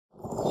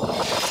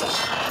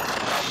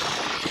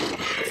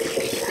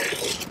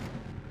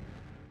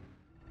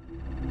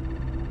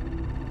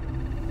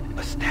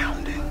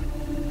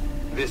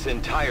this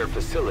entire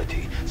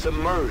facility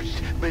submerged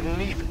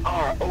beneath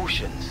our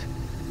oceans.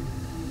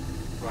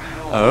 For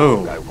how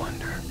long, I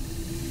wonder?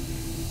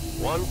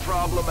 One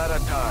problem at a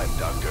time,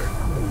 Doctor.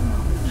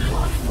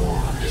 Your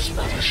form is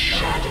but a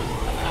shadow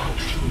of our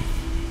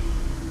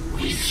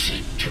truth. We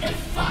seek to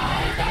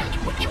defy that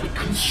which would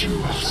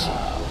consume us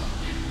all.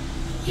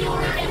 Your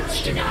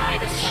efforts deny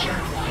the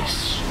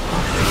sacrifice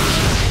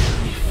of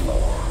every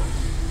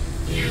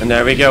form. And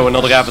there we go,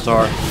 another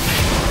avatar.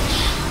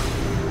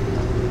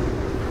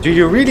 Do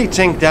you really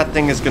think that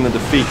thing is gonna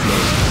defeat me?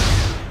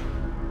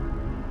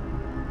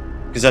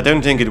 Because I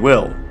don't think it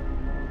will.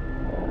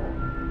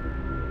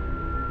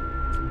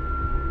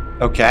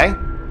 Okay.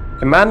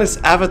 Command this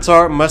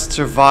avatar must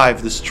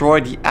survive.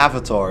 Destroy the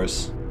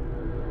avatars.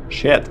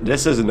 Shit,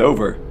 this isn't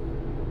over.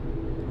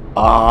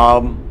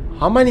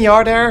 How many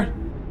are there?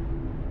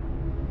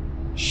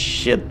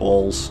 Shit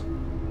balls.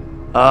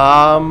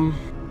 Yeah,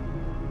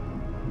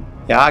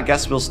 I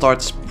guess we'll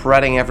start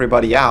spreading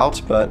everybody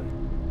out, but...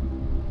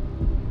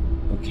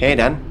 Okay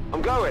then.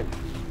 I'm going.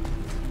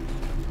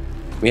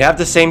 We have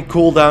the same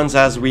cooldowns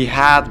as we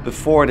had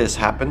before this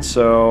happened,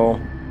 so...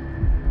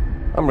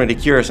 I'm really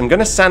curious. I'm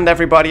gonna send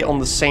everybody on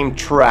the same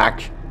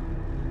track.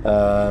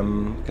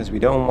 Because we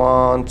don't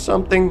want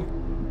something...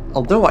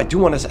 Although I do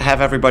want to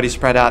have everybody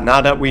spread out. Now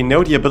that we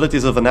know the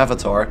abilities of an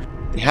avatar,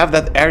 they have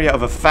that area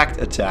of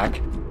effect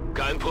attack.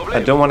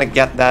 I don't want to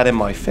get that in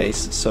my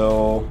face,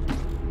 so...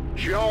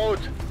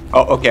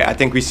 Oh, okay, I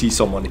think we see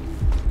someone.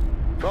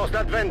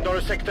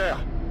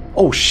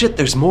 Oh shit,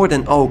 there's more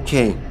than...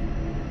 Okay.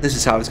 This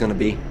is how it's gonna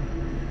be.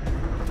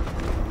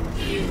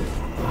 You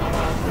are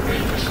our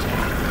greatest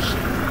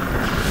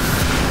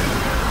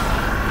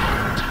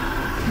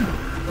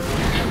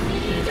and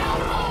lead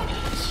our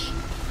armies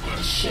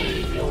and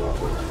save your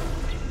world.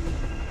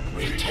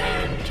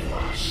 Return to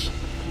us.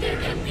 There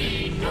can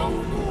be no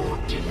more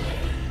delay.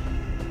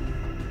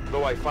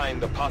 Though I find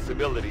the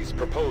possibilities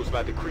proposed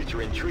by the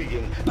creature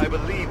intriguing, I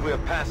believe we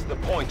have passed the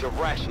point of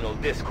rational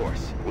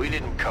discourse. We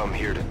didn't come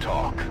here to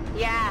talk.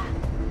 Yeah,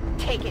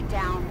 take it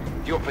down.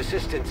 Your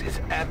persistence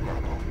is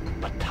admirable,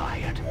 but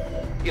tired.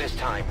 It is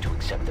time to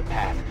accept the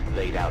path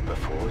laid out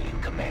before you,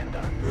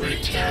 Commander.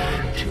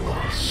 Return to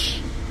us.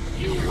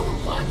 You were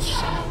once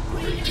our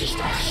greatest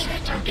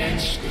asset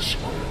against this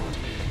world.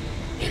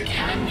 It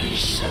can be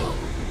so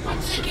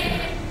once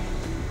again.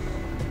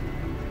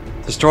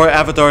 Destroy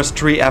avatars,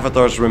 3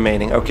 avatars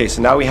remaining. Okay,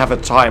 so now we have a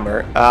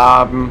timer.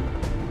 I'm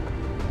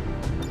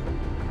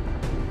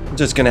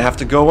just gonna have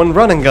to go and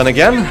run and gun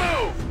again.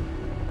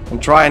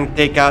 And try and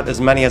take out as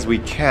many as we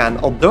can.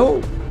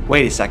 Although,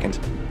 wait a second.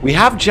 We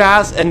have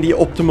Jazz in the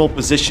optimal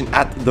position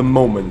at the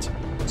moment.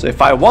 So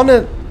if I want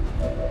to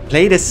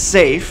play this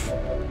safe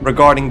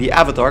regarding the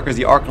avatar, because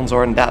the Archons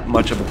aren't that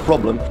much of a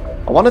problem,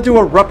 I want to do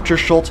a rupture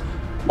shot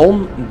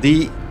on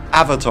the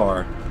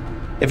avatar.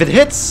 If it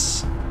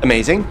hits,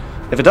 amazing.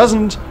 If it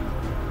doesn't,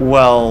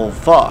 well,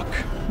 fuck.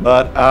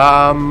 But,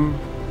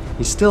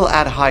 he's still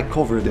at high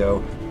cover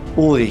though.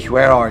 Ulrich,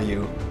 where are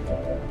you?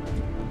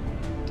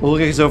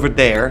 Ulrich is over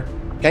there.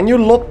 Can you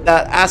lob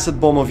that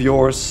acid bomb of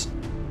yours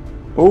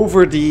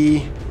over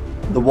the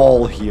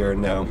wall here?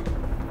 No.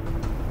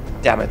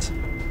 Damn it.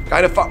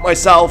 Kinda fucked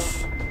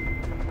myself.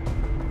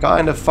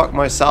 Kinda fucked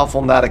myself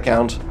on that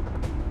account.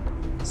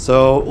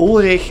 So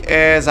Ulrich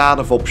is out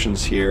of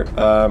options here.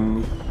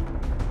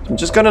 I'm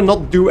just gonna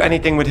not do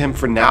anything with him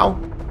for now.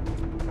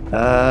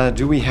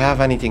 Do we have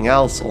anything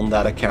else on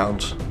that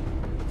account?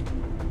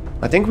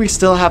 I think we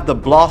still have the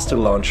blaster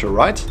launcher,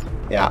 right?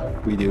 Yeah,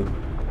 we do.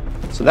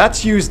 So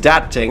let's use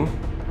that thing.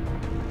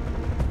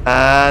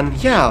 And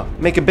yeah,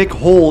 make a big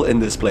hole in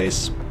this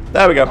place.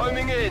 There we go.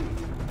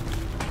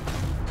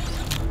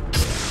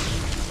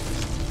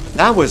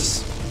 That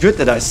was good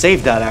that I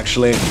saved that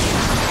actually.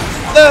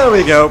 There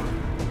we go.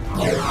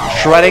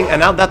 Shredding, and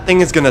now that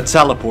thing is gonna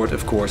teleport,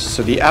 of course.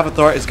 So the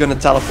avatar is gonna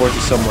teleport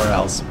to somewhere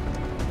else.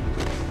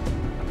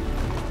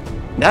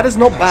 That is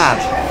not bad.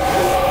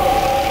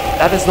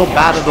 That is not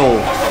bad at all.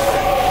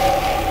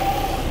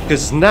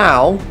 Because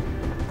now,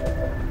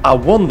 I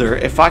wonder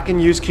if I can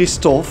use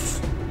Christophe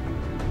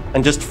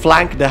and just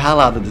flank the hell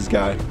out of this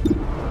guy.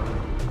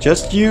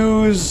 Just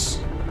use...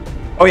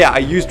 Oh yeah, I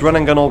used run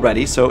and gun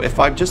already, so if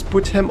I just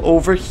put him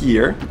over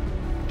here...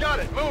 Got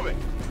it, moving!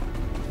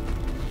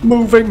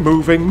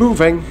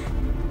 Moving.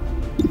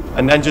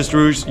 And then just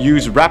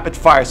use rapid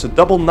fire, so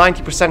double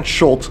 90%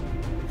 shot.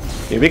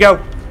 Here we go.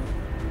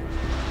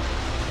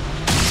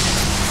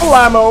 Full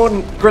ammo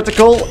and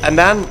critical, and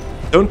then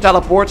don't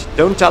teleport.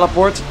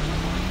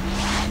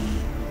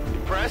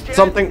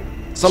 Something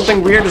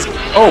weird is...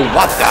 Oh,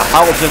 what the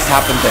hell just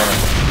happened there?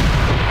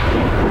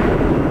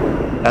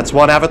 That's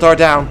one avatar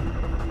down.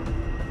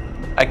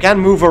 I can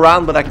move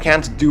around, but I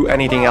can't do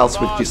anything else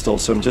with Pistol,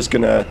 so I'm just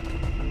gonna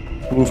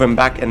move him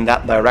back in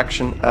that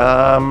direction.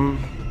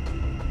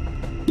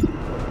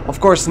 Of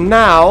course,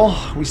 now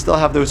we still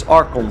have those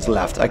Archons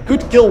left. I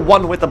could kill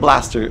one with the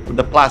blaster, with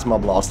the plasma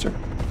blaster,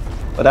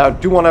 but I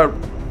do want to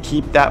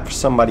keep that for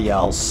somebody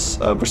else,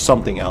 for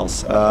something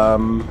else. I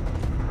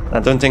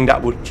don't think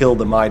that would kill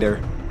them either.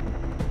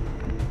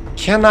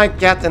 can I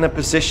get in a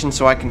position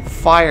so I can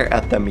fire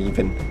at them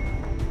even?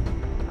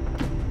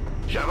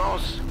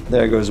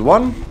 There goes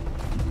one.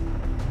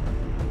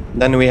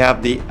 Then we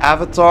have the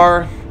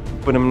Avatar.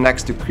 Put him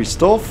next to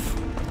Christophe.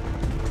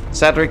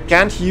 Cedric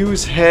can't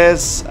use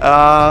his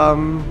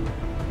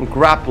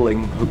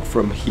grappling hook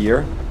from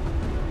here,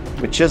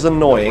 which is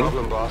annoying.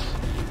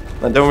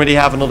 I don't really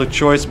have another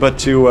choice but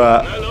to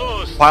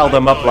pile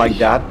them up like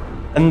that.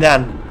 And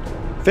then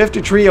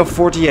 53 of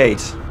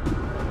 48.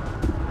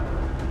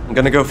 I'm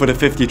gonna go for the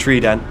 53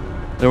 then.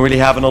 Don't really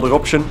have another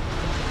option.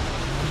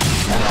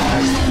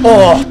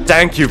 Oh,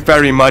 thank you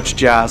very much,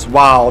 Jazz.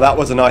 Wow, that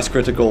was a nice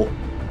critical.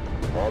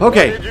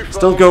 Okay,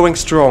 still going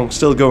strong,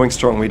 still going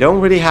strong. We don't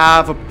really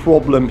have a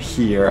problem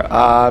here.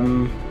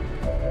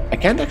 I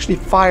can't actually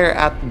fire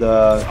at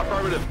the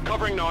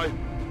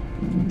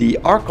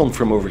Archon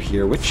from over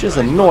here, which is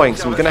annoying.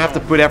 So I'm gonna have to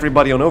put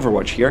everybody on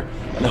Overwatch here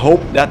and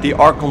hope that the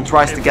Archon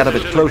tries to get a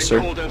bit closer.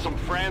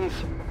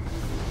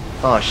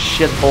 Oh,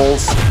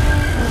 shitballs.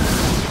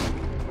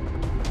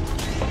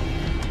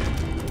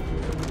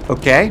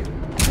 Okay.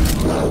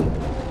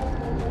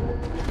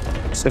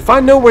 So if I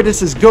know where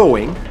this is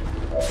going,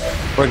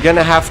 we're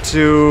gonna have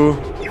to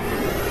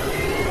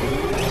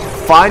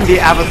find the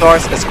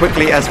avatars as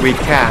quickly as we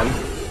can.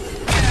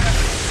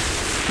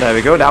 There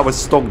we go, that was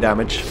stock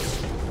damage.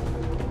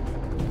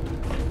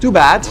 Too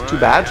bad, too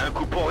bad.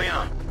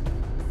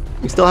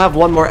 We still have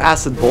one more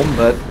acid bomb,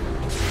 but...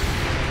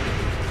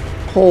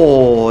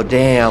 oh,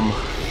 damn.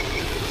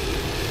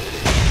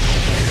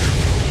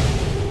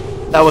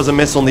 That was a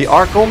miss on the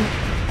Archon.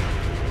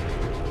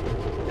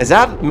 Is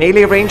that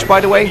melee range, by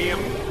the way?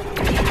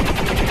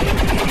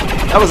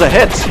 That was a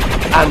hit.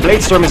 And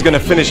Bladestorm is gonna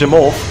finish him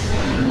off.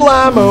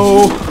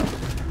 Blammo!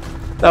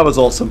 That was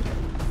awesome.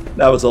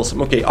 That was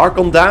awesome. Okay,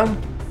 Archon down.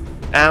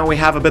 And we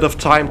have a bit of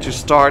time to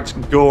start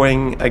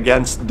going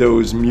against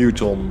those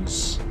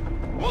mutons.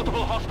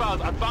 Multiple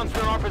hostiles advanced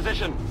in our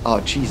position. Oh,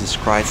 Jesus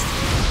Christ.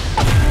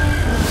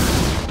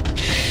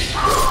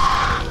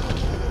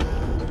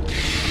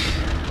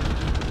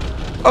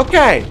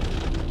 Okay.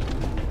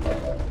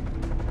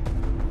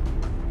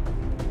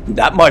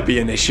 That might be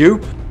an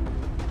issue.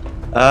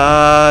 2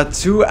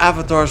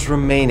 avatars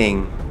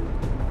remaining.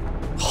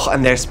 Oh,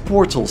 and there's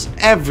portals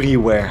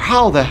everywhere.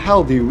 How the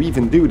hell do you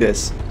even do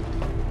this?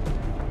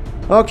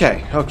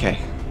 Okay, okay.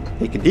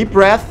 Take a deep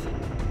breath.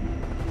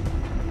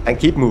 And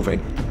keep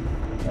moving.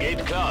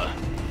 Gate clear.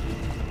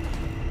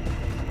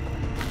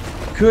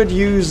 Could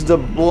use the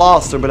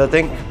blaster, but I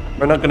think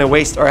we're not gonna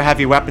waste our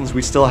heavy weapons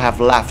we still have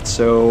left,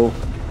 so...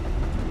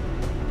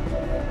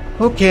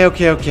 okay,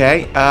 okay,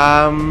 okay.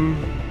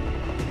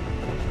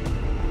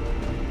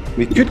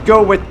 We could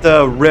go with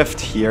the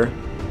rift here.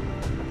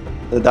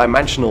 The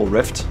dimensional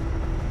rift.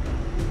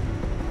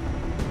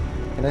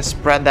 Can I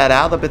spread that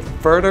out a bit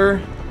further?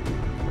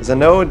 Because I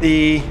know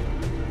the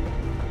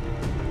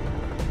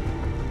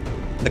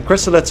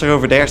chrysalids are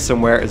over there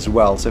somewhere as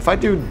well. So if I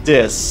do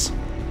this...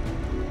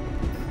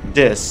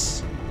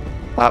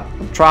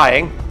 I'm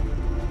trying.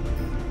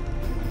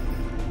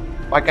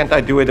 Why can't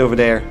I do it over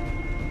there?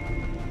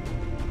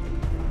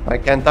 Why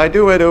can't I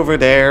do it over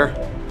there?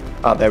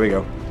 Ah, there we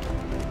go.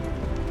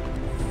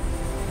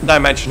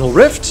 Dimensional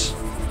rift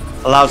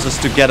allows us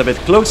to get a bit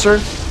closer.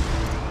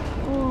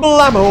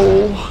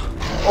 Blammo!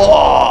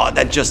 Oh,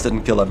 that just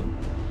didn't kill him.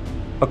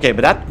 Okay,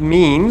 but that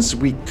means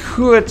we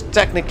could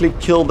technically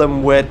kill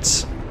them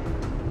with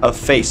a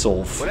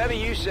face-off. Whatever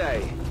you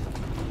say.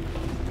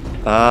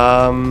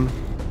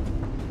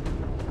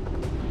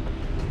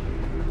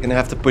 Gonna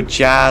have to put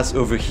Jazz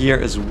over here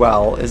as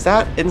well. Is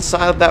that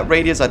inside of that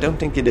radius? I don't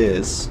think it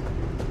is.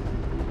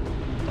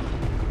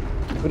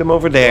 Put him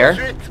over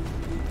there.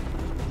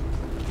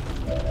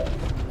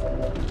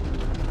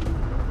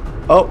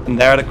 Oh, and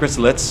there are the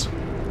chrysalids.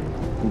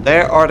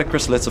 There are the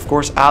chrysalids, of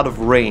course, out of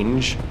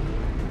range.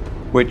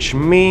 Which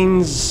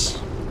means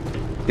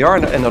they are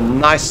in a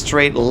nice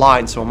straight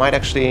line, so I might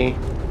actually...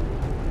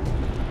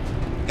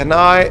 can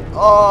I?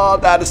 Oh,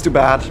 that is too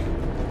bad.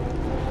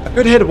 I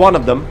could hit one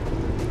of them.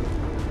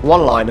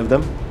 One line of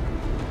them.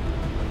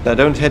 But I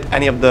don't hit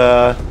any of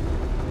the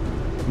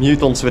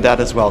mutants with that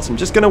as well. So I'm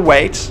just gonna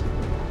wait.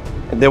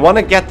 If they want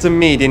to get to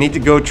me, they need to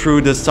go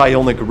through the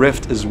psionic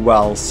rift as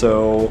well,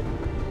 so...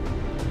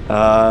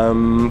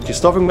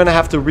 Christophe, I'm gonna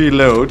have to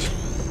reload.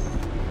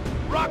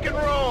 Rock and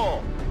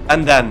roll!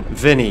 And then,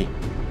 Vinny.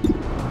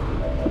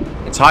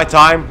 It's high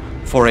time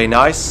for a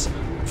nice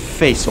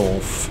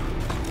face-off.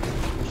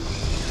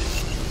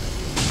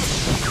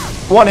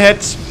 One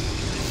hit.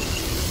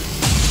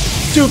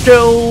 2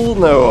 kill.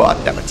 No, ah,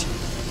 damn it.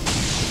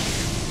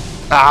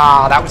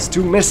 Ah, that was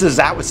 2 misses.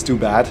 That was too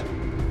bad.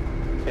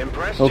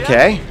 Impressed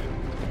Okay. yet?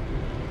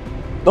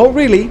 Not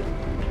really.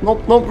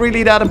 Not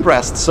really that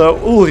impressed. So,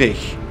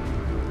 Ulrich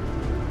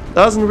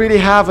doesn't really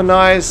have a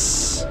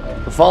nice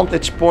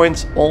vantage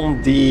point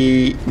on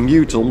the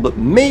mutant, but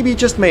maybe,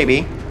 just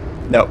maybe.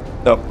 No,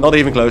 not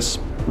even close.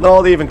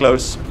 Not even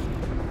close.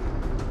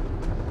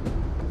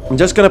 I'm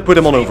just gonna put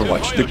him on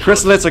Overwatch. The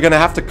chrysalids are gonna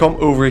have to come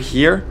over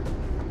here.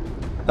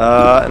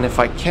 And if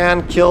I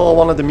can kill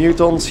one of the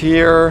mutons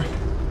here...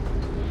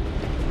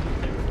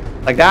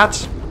 Like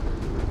that.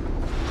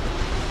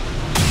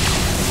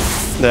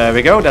 There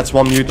we go, that's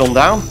one muton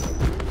down.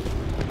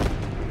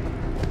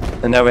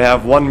 And now we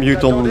have one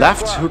muton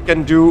left who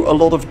can do a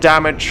lot of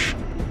damage.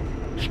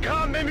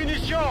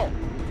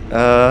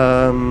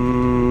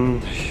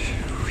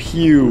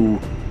 Phew.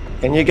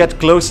 Can you get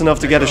close enough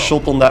to get a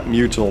shot on that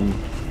muton?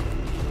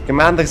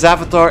 Commander's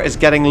avatar is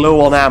getting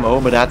low on ammo,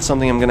 but that's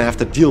something I'm gonna have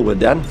to deal with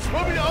then.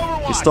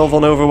 Gustav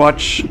on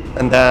Overwatch,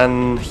 and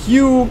then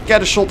Hugh,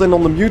 get a shot in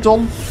on the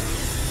muton.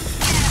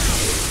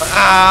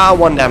 Ah,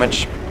 1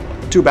 damage.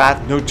 Too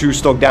bad, no 2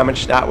 stock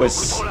damage. That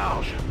was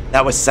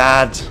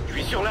sad.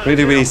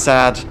 Really, really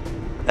sad.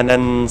 And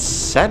then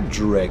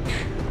Cedric.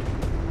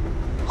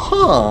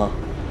 Huh.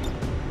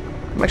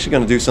 I'm actually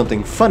gonna do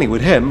something funny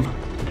with him.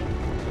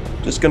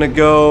 Just gonna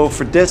go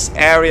for this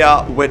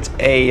area with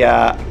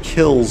a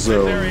kill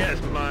zone.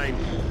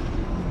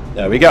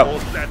 There we go.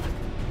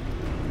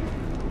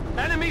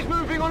 Enemies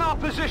moving on our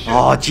position.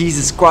 Oh,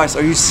 Jesus Christ.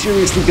 Are you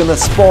seriously gonna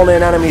spawn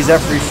in enemies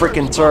every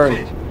freaking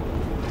turn?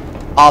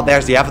 Oh,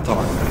 there's the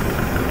avatar.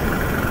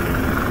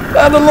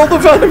 And a lot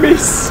of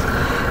enemies.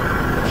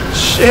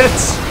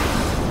 Shit.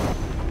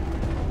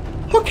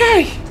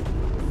 Okay.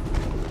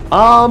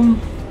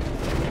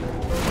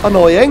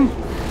 Annoying.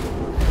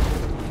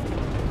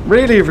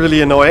 Really,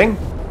 really annoying.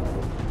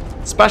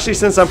 Especially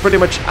since I'm pretty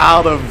much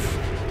out of,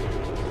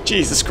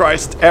 Jesus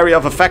Christ, area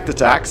of effect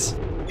attacks.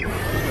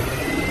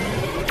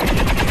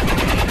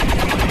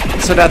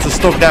 So that's a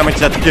stock damage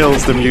that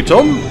kills the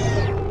muton,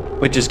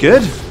 which is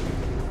good.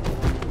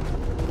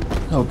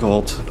 Oh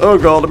god. Oh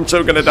god, I'm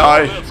so gonna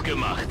die.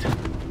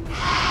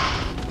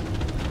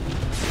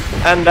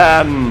 And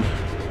then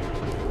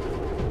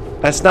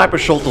a sniper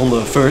shot on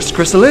the first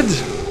chrysalid.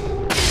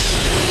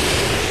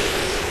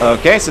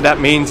 Okay, so that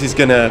means he's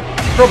gonna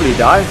probably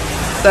die.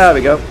 There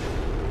we go.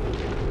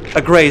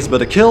 A graze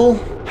but a kill.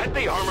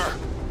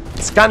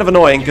 It's kind of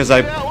annoying because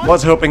I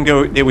was hoping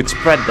they would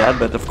spread that,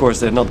 but of course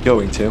they're not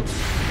going to.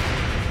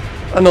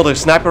 Another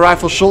sniper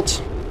rifle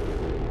shot.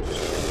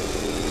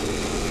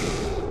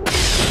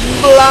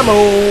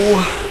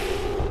 Blammo!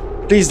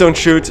 Please don't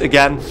shoot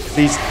again.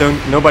 Please don't.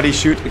 Nobody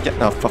shoot again.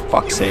 No, for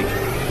fuck's sake.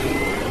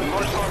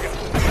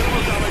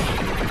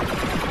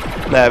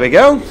 There we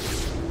go.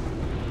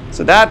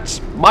 So that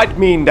might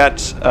mean that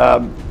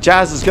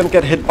Jazz is gonna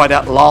get hit by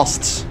that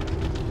last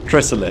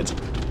chrysalid.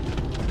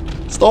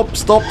 Stop,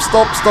 stop,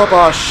 stop, stop.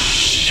 Oh,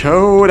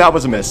 show, that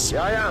was a miss.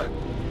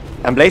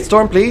 And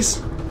Bladestorm,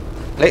 please.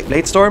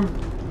 Bladestorm,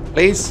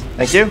 please.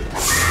 Thank you.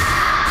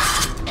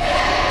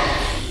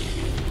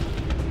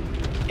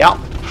 Yeah,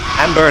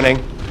 I'm burning.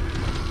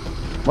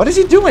 What is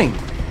he doing?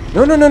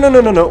 No, no, no, no,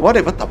 no, no, no. What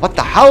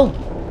the hell?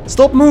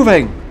 Stop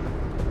moving.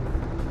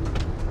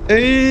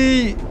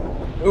 Hey.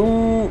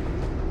 Ooh.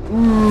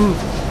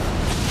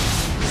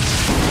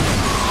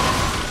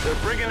 They're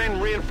bringing in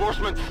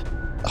reinforcements.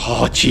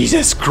 Oh,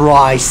 Jesus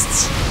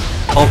Christ.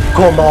 Oh,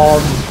 come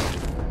on.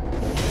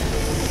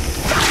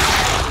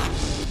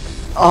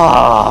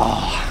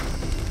 Ah.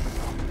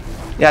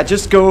 Yeah,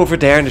 just go over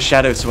there in the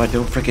shadows so I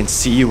don't freaking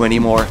see you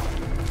anymore.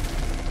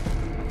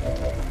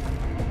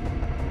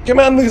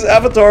 Commander's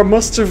avatar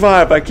must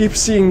survive. I keep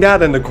seeing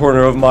that in the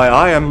corner of my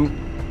eye.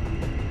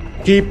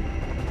 Keep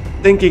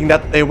thinking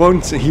that he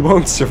won't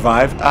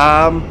survive.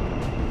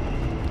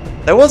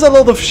 There was a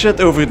lot of shit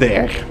over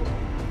there.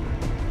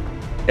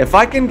 If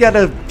I can get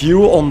a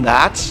view on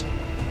that,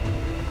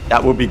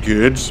 that would be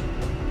good.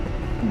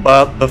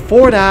 But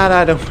before that,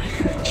 I don't.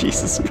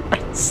 Jesus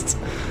Christ.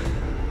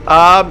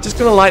 I'm just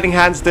gonna lightning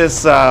hands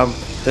this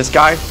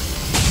guy.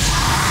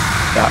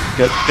 Yeah,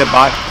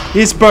 goodbye.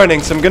 He's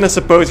burning, so I'm gonna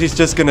suppose he's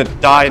just gonna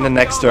die in the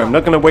next turn. I'm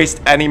not gonna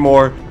waste any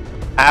more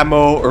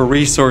ammo or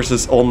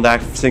resources on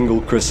that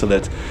single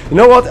chrysalid. You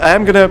know what?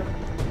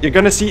 You're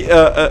gonna see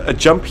a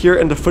jump here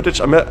in the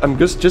footage. I'm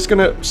just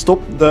gonna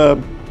stop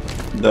the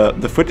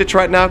footage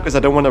right now because I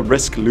don't want to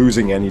risk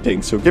losing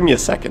anything. So give me a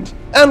second.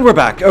 And we're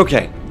back.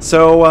 Okay.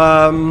 So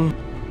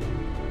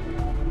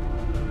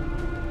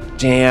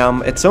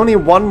damn, it's only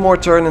one more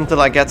turn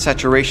until I get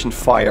saturation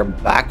fire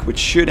back, which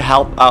should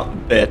help out a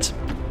bit.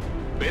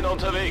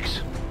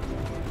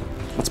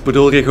 Let's put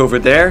Ulrich over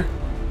there.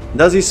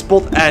 Does he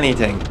spot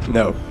anything?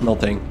 No,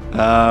 nothing.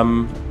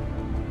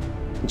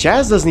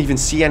 Jazz doesn't even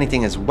see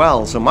anything as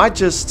well, so I might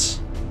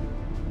just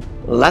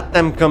let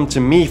them come to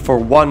me for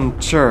one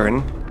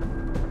turn.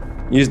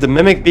 Use the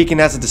Mimic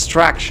Beacon as a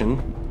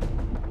distraction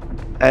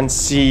and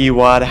see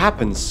what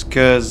happens,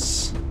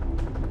 because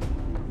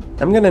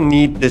I'm gonna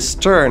need this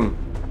turn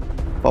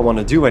if I want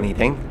to do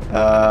anything.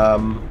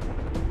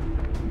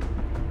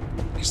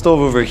 Gustav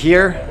over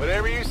here.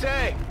 Whatever you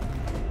say.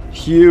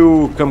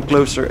 Hugh, come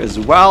closer as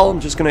well. I'm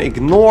just gonna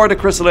ignore the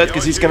chrysalid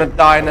because he's gonna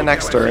die in the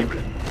next turn.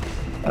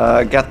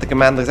 Get the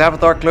commander's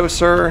avatar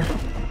closer.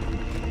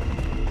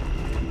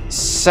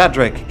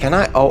 Cedric, can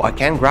I? Oh, I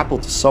can grapple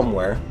to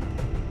somewhere.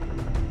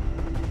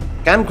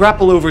 Can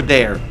grapple over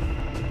there.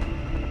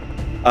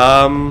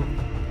 But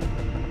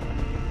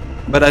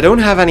I don't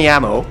have any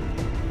ammo.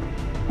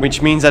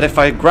 Which means that if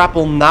I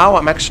grapple now,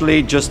 I'm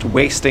actually just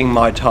wasting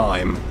my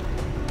time.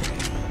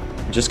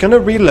 I'm just gonna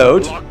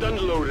reload. Locked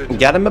and loaded.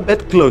 Get him a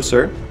bit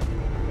closer.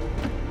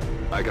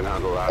 I can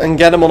handle that. And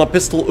get him on a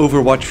pistol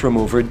overwatch from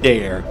over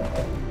there.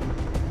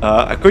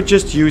 I could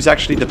just use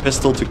actually the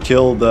pistol to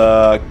kill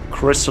the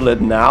chrysalid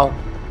now.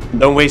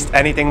 Don't waste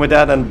anything with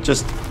that, and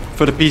just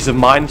for the peace of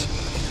mind.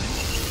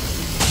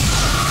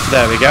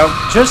 There we go.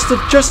 Just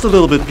a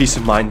little bit peace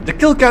of mind. The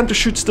kill counter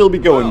should still be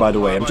going, by the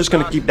way. I'm just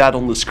gonna keep that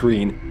on the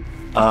screen.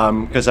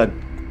 Because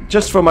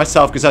just for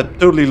myself, because I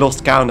totally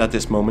lost count at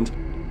this moment.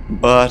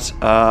 But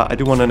I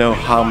do want to know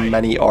how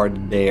many are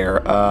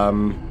there.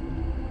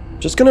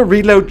 Just gonna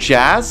reload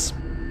Jazz.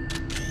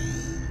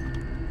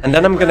 And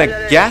then I'm gonna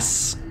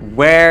guess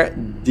where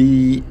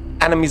the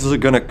enemies are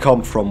gonna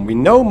come from. We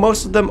know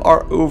most of them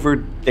are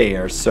over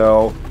there,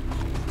 so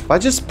if I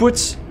just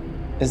put...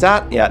 Is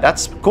that... Yeah,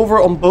 that's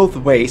cover on both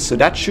ways, so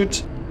that should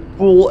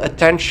pull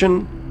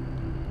attention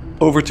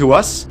over to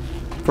us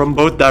from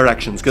both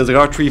directions, because there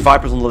are 3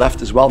 Vipers on the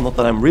left as well, not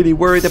that I'm really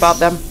worried about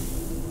them.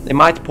 They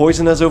might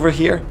poison us over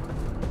here.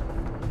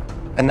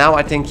 And now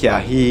I think, yeah,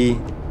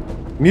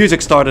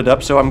 music started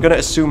up, so I'm gonna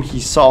assume he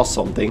saw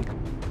something.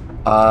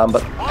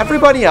 But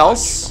everybody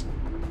else...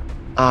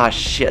 Ah,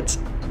 shit.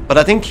 But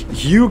I think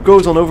Hugh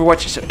goes on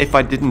Overwatch if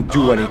I didn't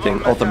do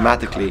anything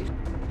automatically.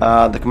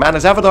 The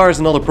Commander's Avatar is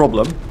another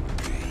problem.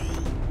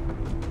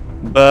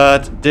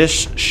 But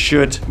this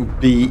should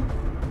be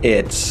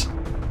it.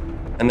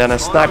 And then a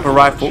sniper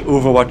rifle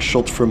Overwatch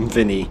shot from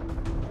Vinny.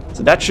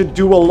 So that should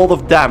do a lot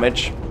of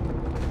damage.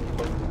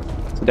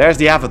 So there's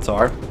the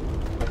Avatar.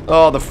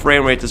 Oh, the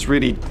frame rate is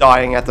really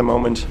dying at the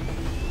moment.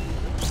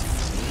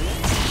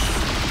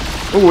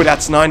 Ooh,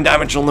 that's 9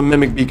 damage on the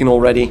Mimic Beacon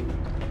already.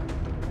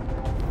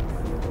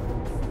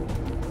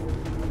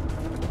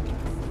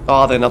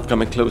 Oh, they're not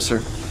coming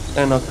closer.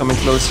 They're not coming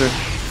closer.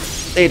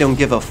 They don't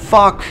give a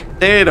fuck.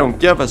 They don't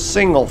give a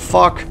single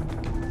fuck.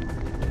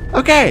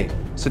 Okay,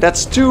 so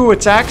that's 2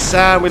 attacks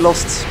and we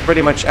lost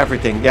pretty much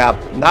everything. Yeah,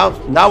 now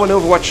an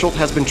Overwatch shot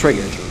has been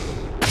triggered.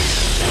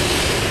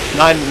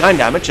 9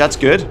 damage, that's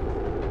good.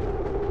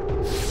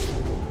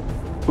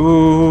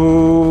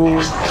 Ooh.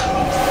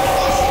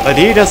 But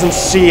he doesn't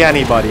see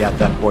anybody at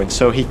that point,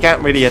 so he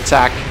can't really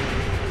attack.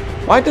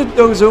 Why did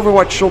those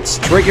Overwatch shots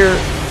trigger?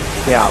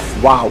 Yeah,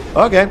 wow,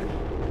 okay.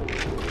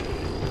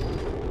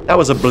 That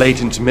was a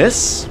blatant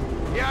miss.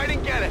 Yeah, I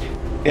didn't get it.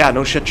 Yeah,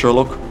 no shit,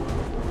 Sherlock.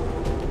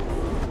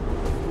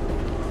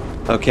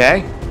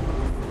 Okay.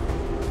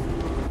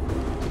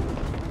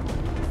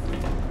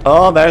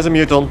 Oh, there's a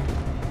Muton.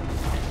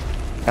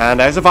 And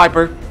there's a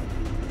Viper.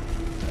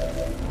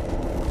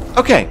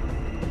 Okay.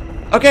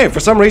 Okay, for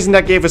some reason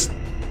that gave us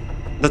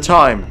the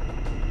time.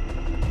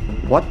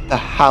 What the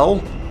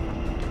hell?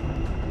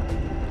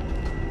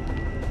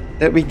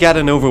 Did we get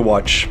an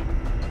Overwatch?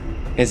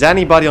 Is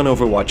anybody on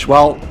Overwatch?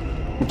 Well,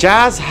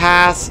 Jazz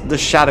has the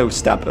Shadow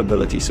Step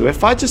ability, so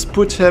if I just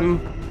put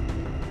him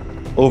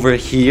over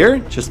here,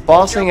 just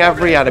passing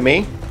every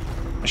enemy,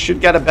 I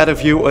should get a better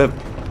view of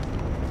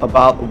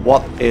about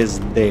what is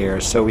there.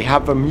 So we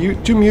have 2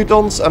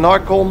 Mutons, an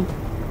Archon,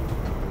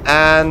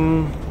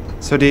 and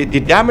so the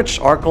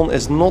damaged Archon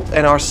is not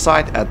in our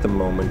sight at the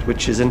moment,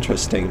 which is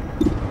interesting.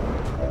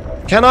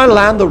 Can I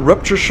land a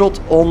Rupture Shot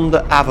on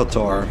the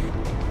Avatar?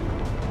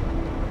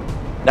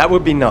 That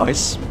would be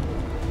nice.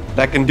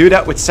 I can do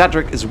that with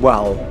Cedric as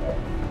well.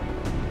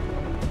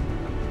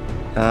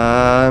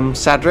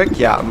 Cedric,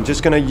 yeah, I'm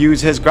just gonna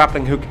use his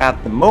grappling hook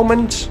at the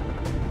moment.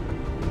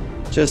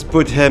 Just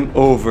put him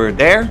over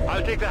there.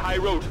 I'll take the high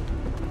road.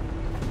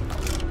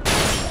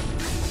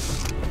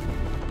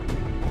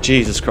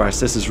 Jesus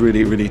Christ, this is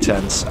really, really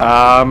tense.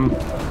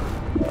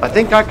 I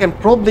think I can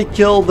probably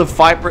kill the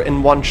Viper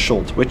in 1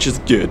 shot, which is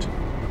good.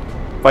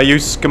 If I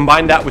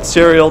combine that with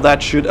Serial,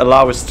 that should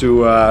allow us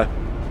to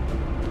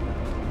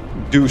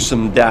do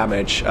some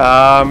damage.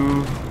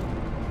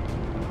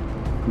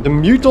 The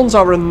Mutons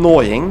are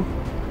annoying,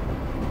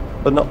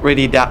 but not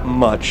really that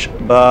much.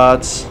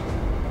 But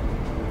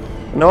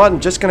you know what? I'm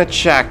just gonna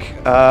check.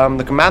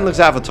 The Commander's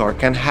Avatar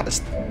can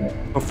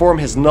perform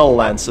his Null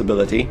Lance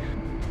ability,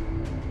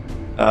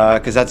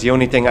 because that's the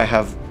only thing I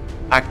have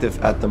active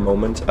at the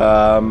moment.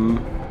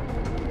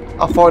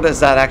 How far does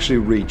that actually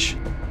reach?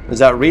 Does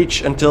that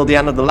reach until the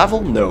end of the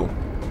level? No.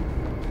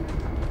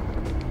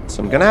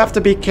 So I'm gonna have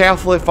to be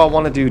careful if I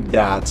want to do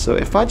that. So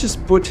if I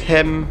just put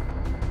him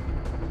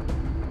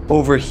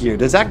over here,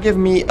 does that give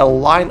me a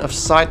line of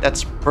sight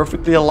that's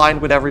perfectly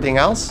aligned with everything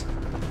else?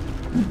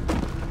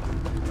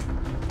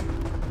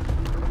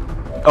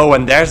 Oh,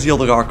 and there's the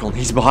other Archon.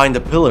 He's behind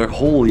the pillar.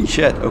 Holy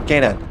shit.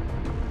 Okay then.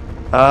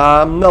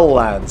 Null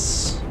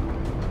Lance.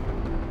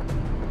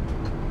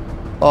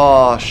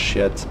 Oh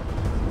shit.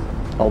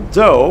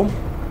 Although,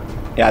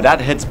 yeah, that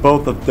hits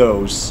both of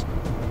those.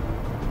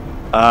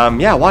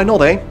 Yeah, why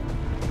not, eh?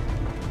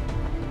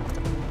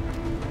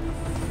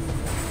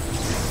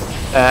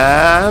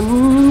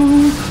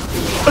 And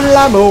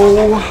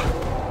blammo!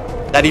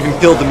 That even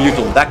killed the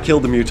Muton. That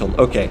killed the Muton.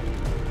 Okay.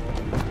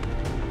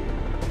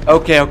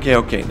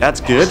 Okay. That's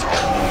good.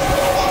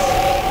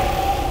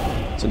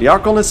 So the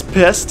Archon is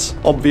pissed,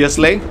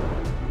 obviously.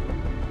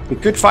 We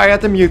could fire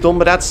at the Muton,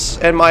 but that's,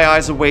 in my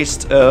eyes, a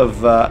waste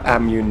of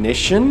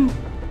ammunition.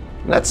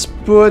 Let's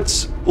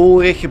put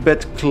Ulrich a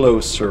bit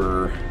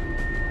closer.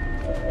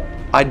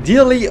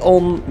 Ideally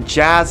on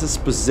Jazz's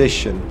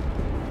position.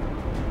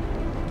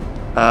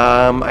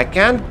 I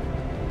can't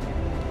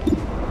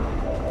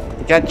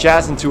get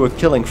Jazz into a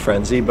killing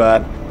frenzy,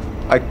 but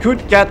I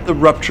could get the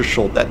rupture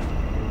shot that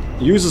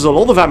uses a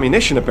lot of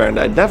ammunition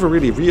apparently. I never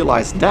really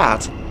realized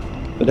that.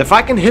 But if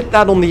I can hit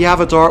that on the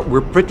Avatar, we're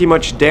pretty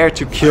much there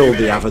to kill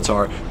the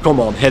Avatar.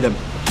 Come on, hit him.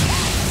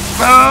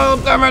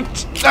 Oh, damn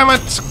it! Damn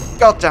it!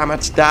 God damn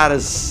it!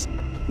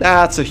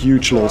 That's a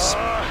huge loss.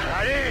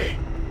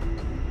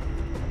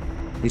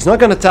 He's not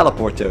gonna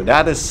teleport though.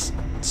 That is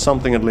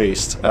something at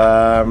least.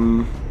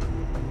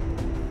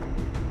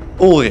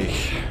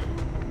 Ulrich.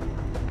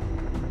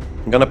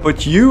 I'm gonna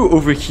put you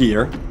over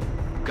here.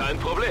 Kein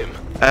Problem.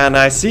 And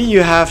I see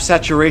you have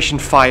saturation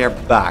fire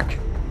back.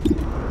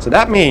 So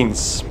that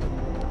means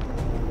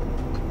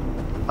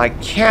I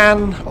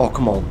can... Oh,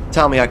 come on.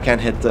 Tell me I can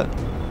hit the...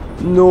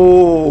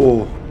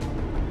 No.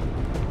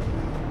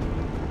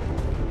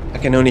 I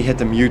can only hit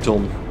the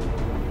Muton.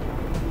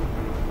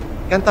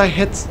 Can't I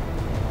hit...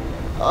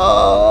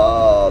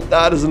 Oh,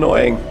 that is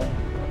annoying.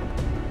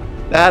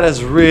 That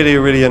is really,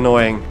 really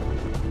annoying.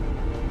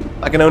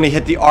 I can only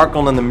hit the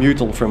Archon and the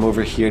Muton from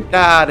over here.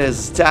 That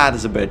is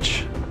a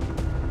bitch.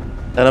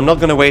 And I'm not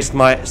gonna waste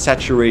my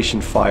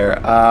saturation fire.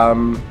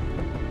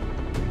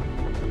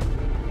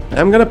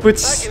 I'm gonna put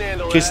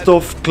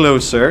Christoph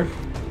closer.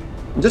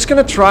 I'm just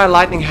gonna try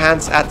Lightning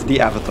Hands at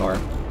the Avatar.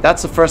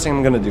 That's the first thing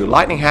I'm gonna do.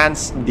 Lightning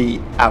Hands the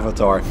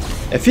Avatar.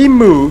 If he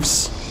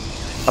moves,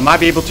 I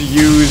might be able to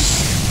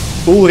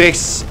use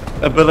Ulrich's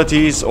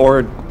abilities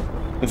or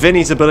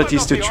Vinny's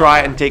abilities to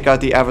try and take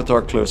out the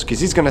Avatar close. Because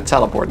he's gonna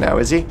teleport now,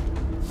 is he?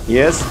 He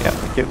is? Yeah,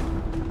 thank you.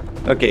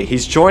 Okay,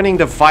 he's joining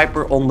the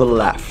Viper on the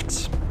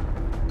left.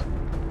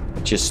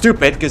 Which is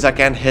stupid, because I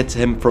can't hit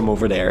him from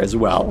over there as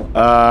well.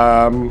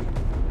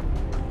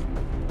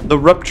 The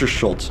rupture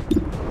shot.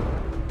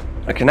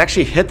 I can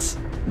actually hit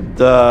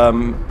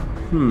the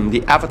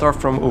Avatar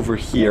from over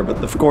here,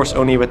 but of course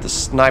only with the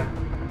snipe.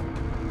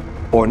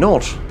 Or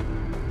not.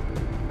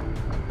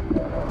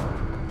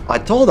 I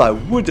thought I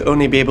would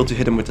only be able to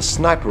hit him with the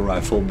sniper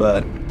rifle,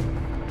 but...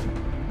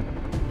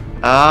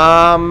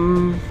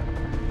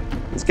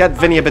 Let's get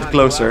Vinny a bit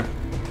closer.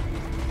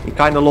 He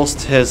kind of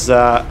lost his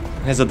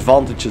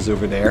advantages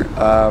over there.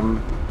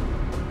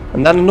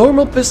 And then a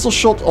normal pistol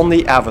shot on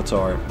the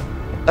Avatar.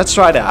 Let's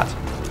try that.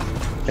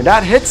 And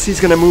that hits,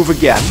 he's gonna move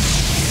again.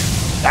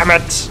 Damn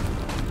it!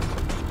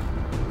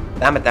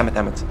 Damn it, damn it,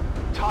 damn it.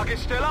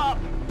 Target's still up.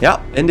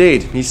 Yeah,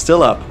 indeed, he's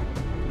still up.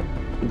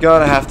 You're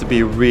gonna have to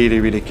be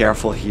really, really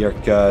careful here,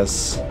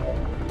 because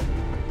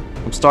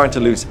I'm starting to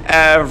lose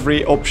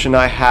every option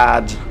I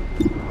had.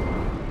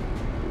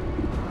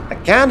 I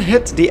can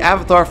hit the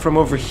Avatar from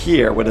over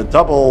here with a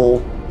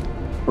double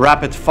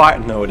rapid fire.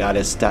 No, that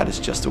is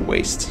just a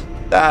waste.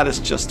 That is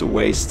just a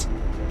waste.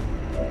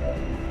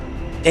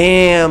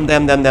 Damn.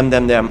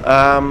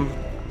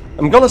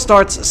 I'm gonna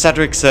start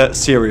Cedric's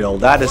serial.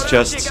 That is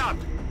just...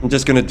 I'm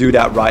just gonna do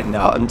that right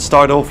now and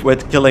start off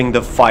with killing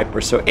the Viper.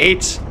 So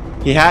 8.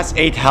 He has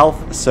 8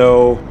 health,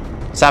 so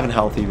 7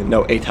 health even.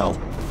 No, 8 health.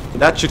 So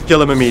that should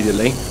kill him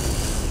immediately.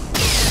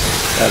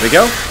 There we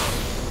go.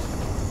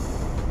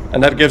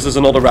 And that gives us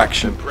another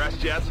action.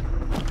 Impressed yet?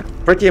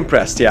 Pretty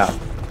impressed, yeah.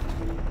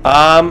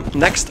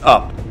 Next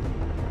up.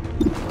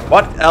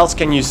 What else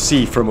can you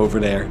see from over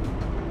there?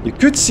 You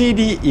can't see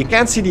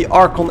the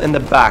Archon in the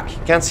back.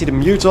 You can't see the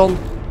Muton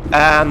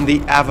and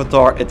the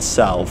Avatar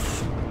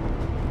itself.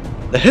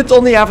 The hit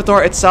on the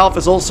Avatar itself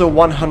is also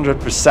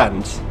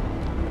 100%.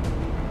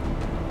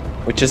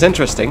 Which is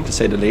interesting, to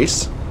say the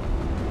least.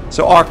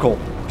 So Archon,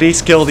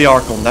 please kill the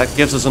Archon. That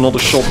gives us another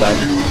shot then.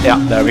 Yeah,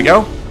 there we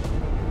go.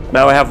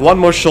 Now I have one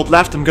more shot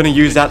left. I'm gonna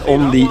use that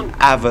on the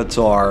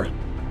Avatar.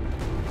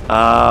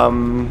 Yeah,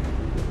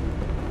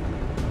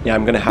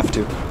 I'm gonna have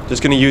to.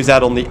 Just gonna use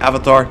that on the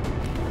Avatar.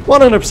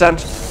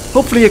 100%.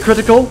 Hopefully a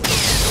critical.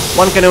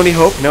 One can only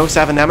hope. No,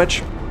 7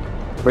 damage.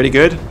 Pretty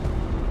good.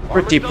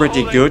 Pretty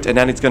good. And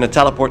then it's gonna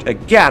teleport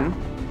again.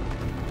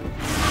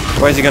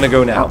 Where is he gonna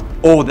go now?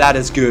 Oh, that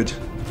is good.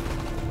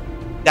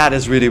 That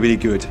is really, really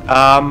good.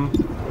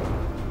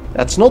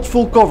 That's not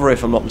full cover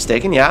if I'm not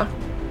mistaken, yeah?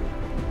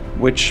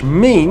 Which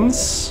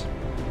means...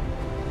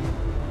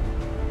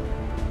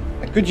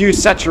 I could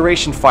use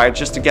saturation fire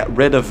just to get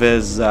rid of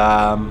his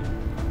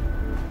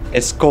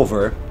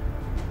cover.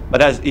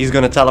 But he's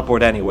gonna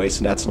teleport anyway,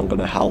 so that's not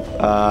gonna help.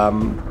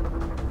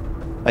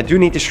 I do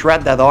need to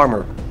shred that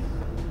armor.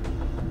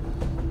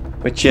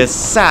 Which is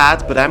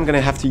sad, but I'm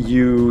gonna have to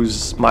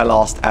use my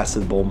last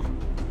acid bomb.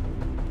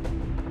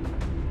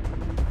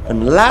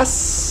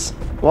 Unless...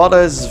 What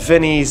is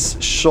Vinny's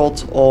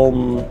shot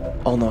on...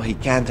 Oh no, he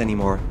can't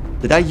anymore.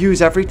 Did I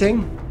use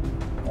everything?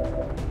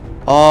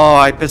 Oh,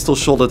 I pistol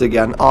shot it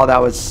again. Oh, that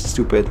was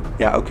stupid.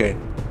 Yeah, okay.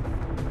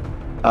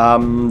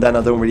 Then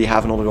I don't really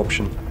have another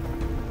option.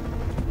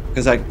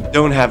 Because I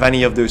don't have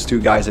any of those two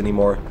guys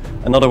anymore.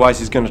 And otherwise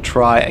he's gonna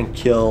try and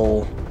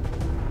kill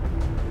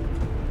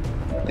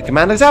the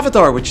commander's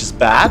avatar, which is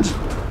bad.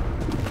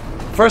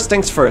 First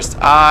things first,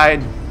 I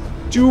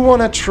do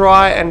want to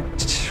try and...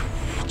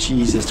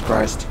 Jesus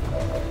Christ.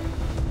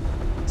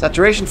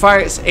 Saturation fire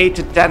is 8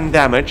 to 10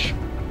 damage.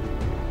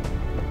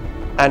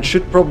 And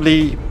should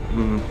probably...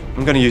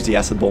 I'm gonna use the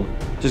acid bomb.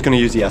 Just gonna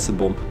use the acid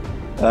bomb.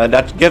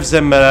 That gives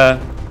him a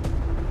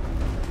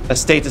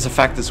status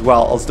effect as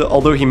well,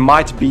 although he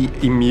might be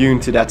immune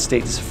to that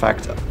status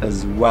effect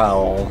as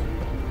well.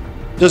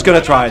 Just gonna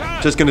try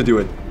it. Just gonna do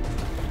it.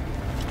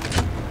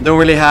 Don't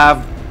really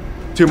have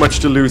too much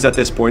to lose at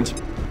this point.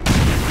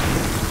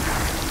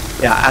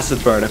 Yeah,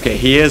 acid burn. Okay,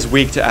 he is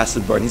weak to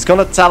acid burn. He's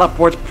gonna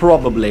teleport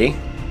probably.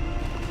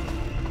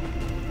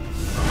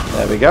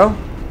 There we go.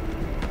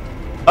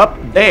 Up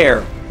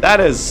there. That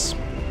is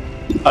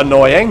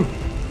annoying.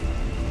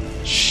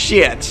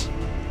 Shit.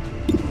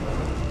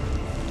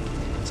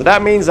 So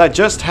that means I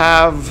just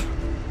have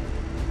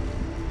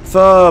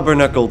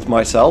Fubernacled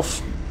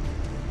myself.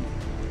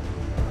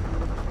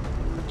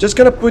 Just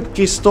gonna put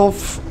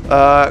Christophe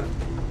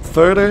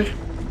further,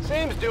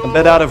 a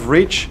bit out of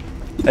reach.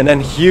 And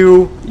then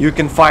Hugh, you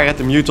can fire at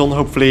the muton,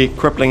 hopefully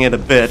crippling it a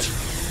bit.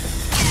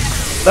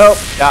 No,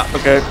 yeah,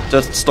 okay,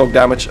 just stock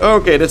damage.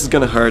 Okay, this is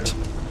gonna hurt.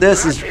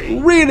 This is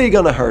really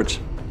gonna hurt.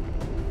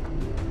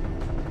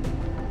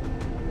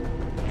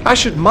 I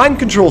should mind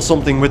control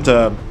something with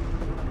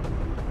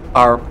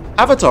our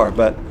avatar,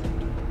 but...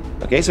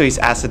 Okay, so he's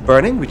acid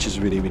burning, which is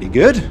really, really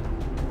good.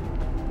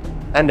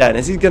 And then,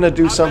 is he gonna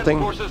do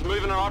something?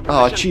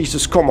 Oh,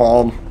 Jesus, come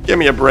on. Give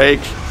me a break.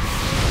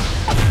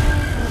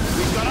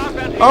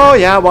 Oh,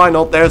 yeah, why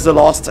not? There's the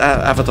lost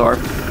avatar.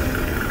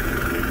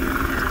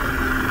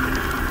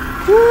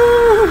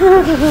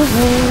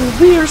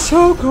 We are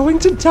so going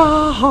to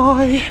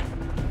die.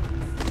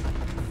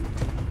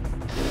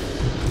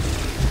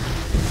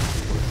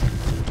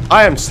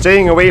 I am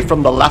staying away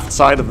from the left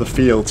side of the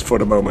field for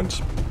the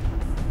moment.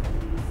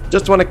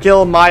 Just want to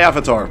kill my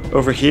avatar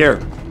over here.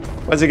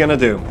 What's he gonna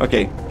do?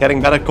 Okay,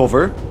 getting better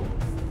cover.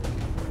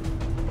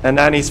 And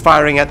then he's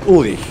firing at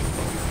Ulrich.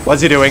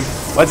 What's he doing?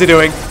 What's he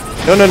doing?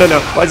 No, no, no, no.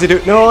 What's he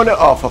doing? No, no.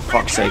 Oh, for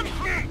fuck's sake.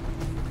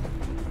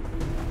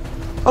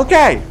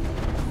 Okay.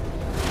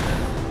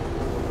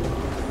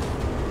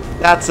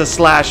 That's a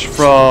slash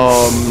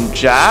from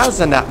Jazz,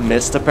 and that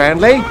missed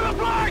apparently.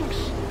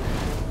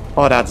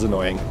 Oh, that's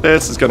annoying.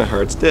 This is gonna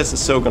hurt. This is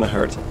so gonna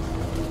hurt.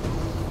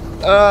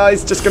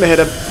 He's just gonna hit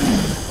him.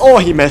 Oh,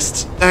 he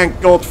missed. Thank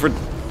God for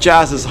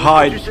Jazz's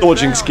high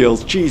dodging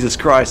skills. Jesus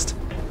Christ.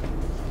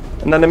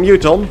 And then the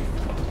muton.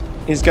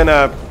 He's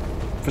gonna,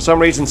 for some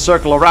reason,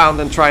 circle around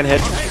and try and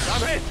hit.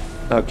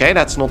 Okay,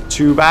 that's not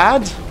too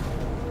bad.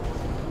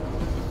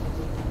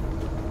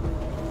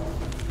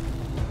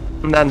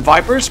 And then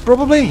Vipers,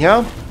 probably,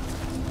 yeah.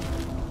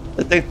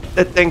 I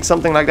think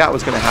something like that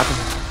was gonna happen.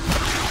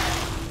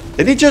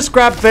 Did he just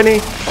grab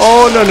Vinny?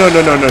 Oh, no, no,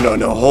 no, no, no, no,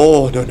 no.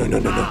 Oh, no, no, no,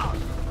 no, no.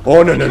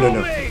 Oh, no, no, no,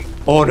 no.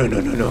 Oh, no, no,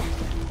 no, no.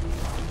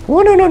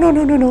 Oh, no, no, no,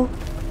 no, no, no.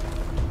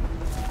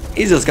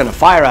 He's just gonna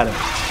fire at him.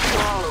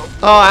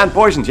 Oh, and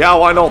poisoned. Yeah,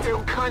 why not?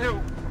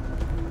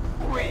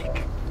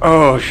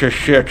 Oh,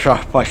 shit,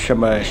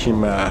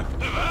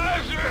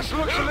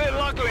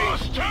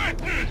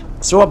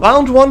 So a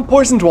bound one,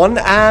 poisoned one,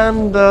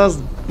 and a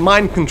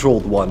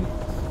mind-controlled one.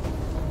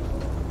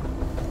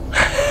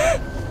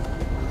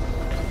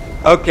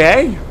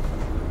 Okay.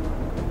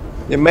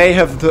 You may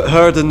have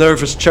heard a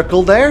nervous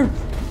chuckle there.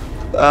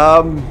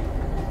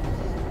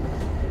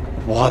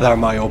 What are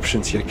my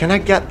options here? Can I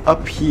get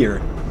up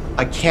here?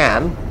 I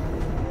can.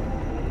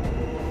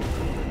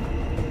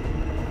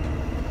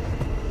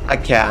 I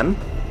can.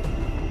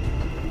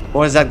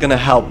 Or is that gonna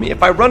help me?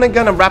 If I run and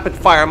gun and rapid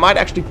fire, I might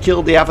actually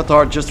kill the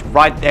avatar just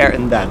right there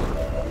and then.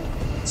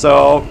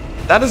 So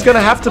that is gonna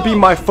have to be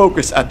my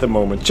focus at the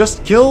moment.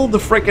 Just kill the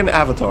freaking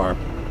avatar.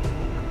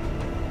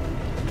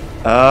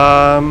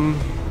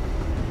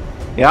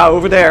 Yeah,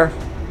 over there.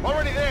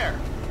 Already there.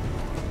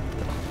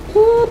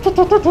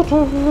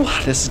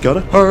 This is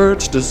gonna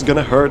hurt. This is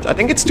gonna hurt. I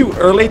think it's too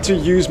early to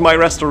use my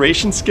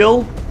restoration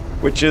skill,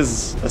 which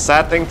is a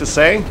sad thing to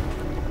say.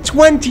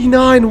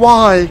 29,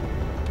 why?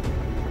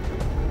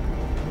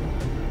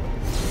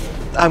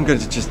 I'm gonna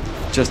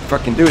just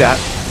fucking do that.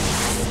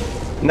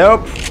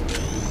 Nope.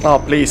 Oh,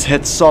 please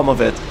hit some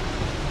of it.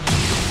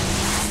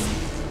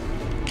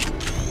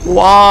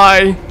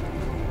 Why?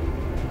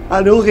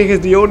 And Ulrich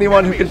is the only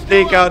one who can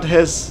take out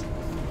his...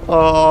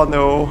 Oh,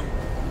 no.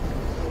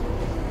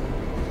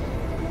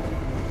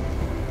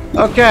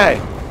 Okay.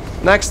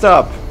 Next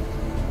up.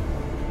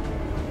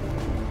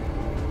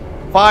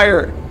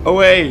 Fire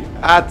away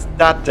at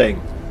that thing.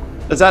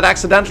 Does that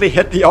accidentally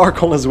hit the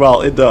Archon as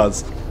well? It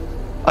does.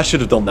 I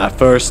should have done that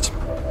first.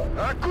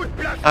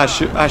 I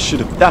should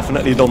have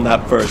definitely done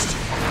that first.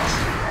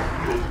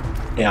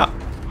 Yeah.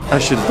 I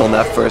should have done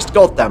that first.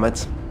 God damn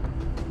it.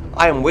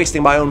 I am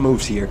wasting my own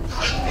moves here.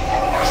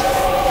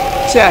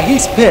 So yeah,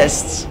 he's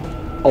pissed.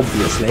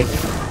 Obviously.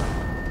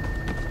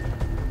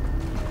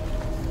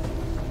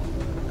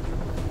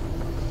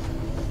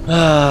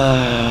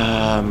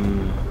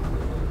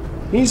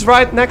 He's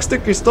right next to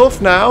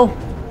Christophe now.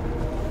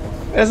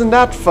 Isn't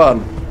that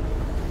fun?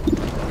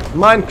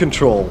 Mind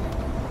control.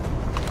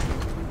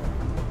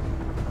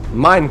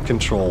 Mind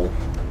control.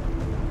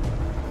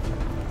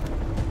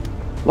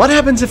 What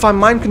happens if I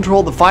mind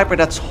control the Viper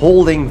that's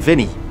holding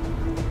Vinny?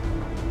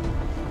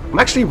 I'm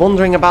actually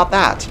wondering about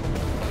that.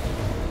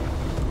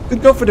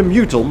 Could go for the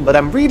Muton, but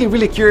I'm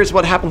really curious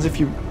what happens if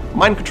you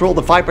mind control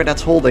the Viper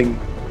that's holding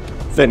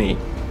Vinny.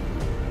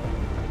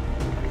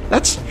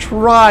 Let's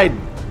try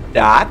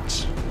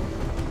that.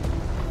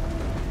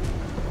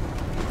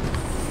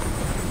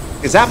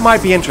 Because that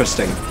might be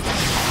interesting.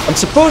 I'm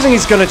supposing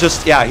he's gonna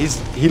just... Yeah,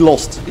 he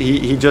lost.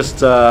 He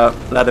just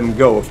let him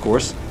go, of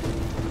course.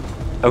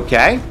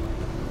 Okay.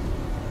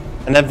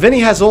 And then Vinny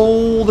has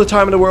all the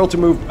time in the world to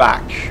move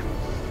back.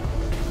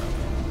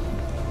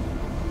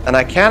 And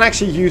I can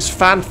actually use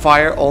fan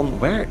fire on...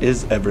 Where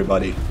is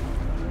everybody?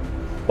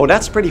 Oh,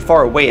 that's pretty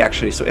far away,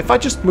 actually. So if I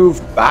just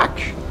move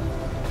back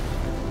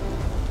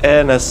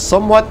in a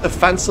somewhat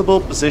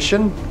defensible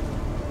position,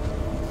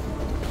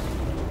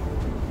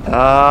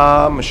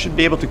 I should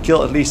be able to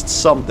kill at least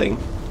something.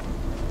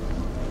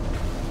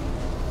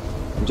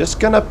 I'm just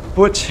gonna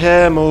put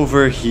him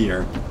over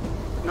here.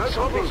 No,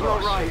 something's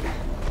not right.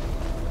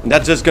 And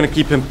that's just gonna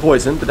keep him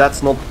poisoned, but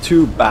that's not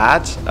too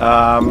bad.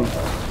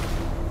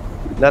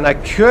 Then I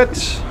could...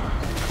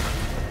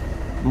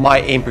 My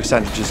aim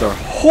percentages are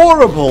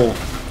horrible!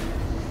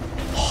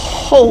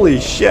 Holy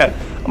shit!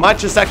 I might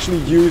just actually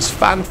use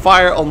fan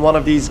fire on one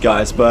of these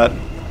guys, but...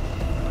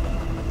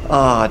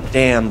 Ah,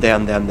 damn.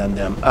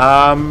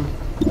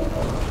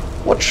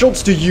 What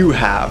shots do you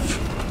have?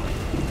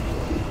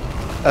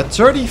 A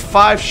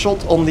 35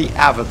 shot on the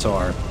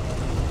Avatar.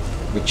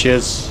 Which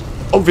is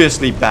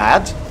obviously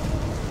bad.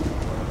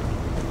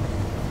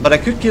 But I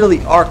could kill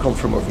the Archon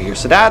from over here.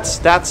 So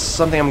that's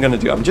something I'm gonna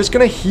do. I'm just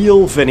gonna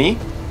heal Vinny.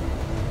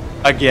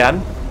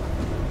 Again.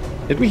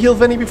 Did we heal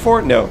Vinny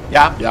before? No.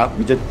 Yeah,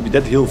 we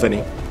did heal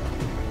Vinny.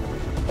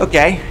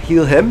 Okay,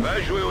 heal him.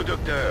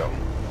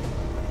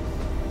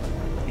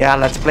 Yeah,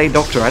 let's play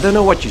Doctor. I don't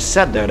know what you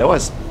said there. That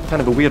was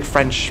kind of a weird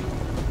French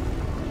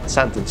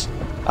sentence.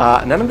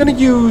 And then I'm gonna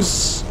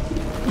use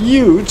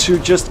you to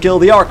just kill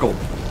the Archon.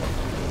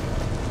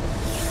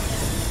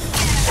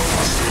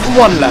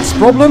 One less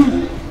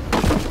problem.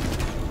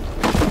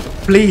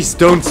 Please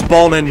don't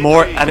spawn in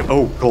more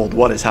oh god,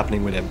 what is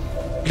happening with him?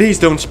 Please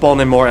don't spawn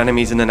in more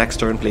enemies in the next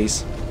turn,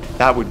 please.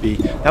 That would be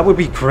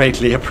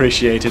greatly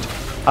appreciated.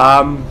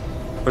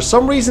 For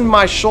some reason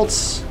my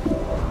shots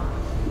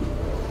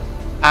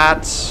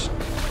at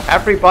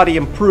everybody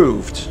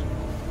improved,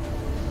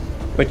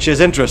 which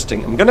is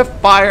interesting. I'm gonna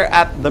fire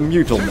at the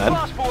Muton then.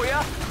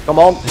 Come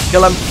on,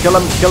 kill him.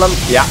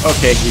 Yeah,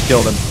 okay, he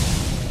killed him.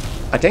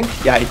 I think?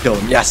 Yeah, he killed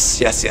him.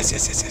 Yes.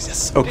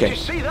 Okay. Did you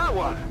see that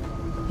one?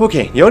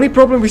 Okay, the only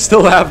problem we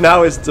still have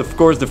now is, of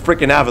course, the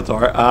freaking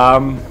Avatar.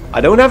 I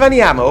don't have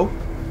any ammo,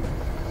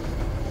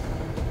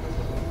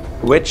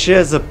 which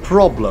is a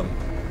problem.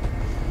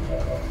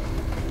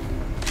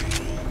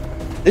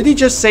 Did he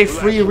just say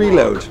free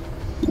reload?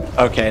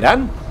 Okay,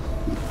 then.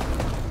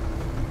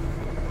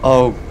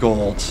 Oh,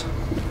 God.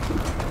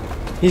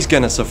 He's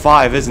gonna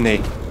survive, isn't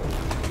he?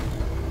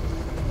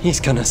 He's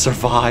gonna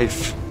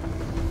survive.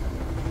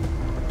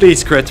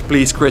 Please crit,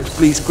 please crit,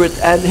 please crit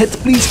and hit,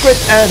 please crit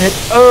and hit.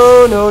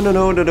 Oh, no.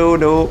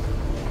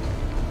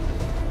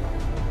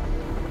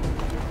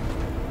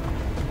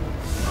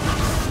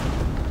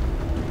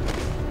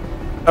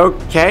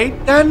 Okay,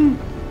 then.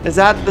 Does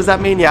that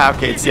mean, yeah,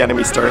 okay, it's the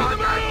enemy's turn.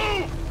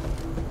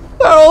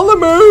 They're on the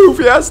move,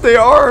 yes they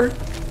are.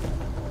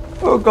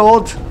 Oh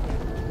god.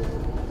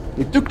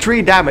 He took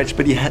 3 damage,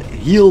 but he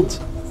healed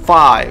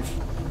 5.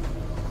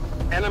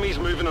 Enemies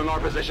moving on our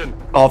position.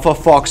 Oh, for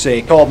fuck's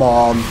sake, come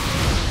on.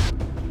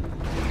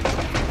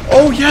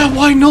 Oh yeah,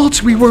 why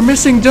not? We were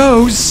missing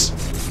those.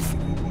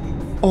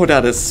 Oh,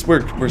 that is...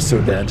 We're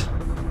so dead.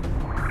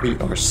 We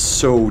are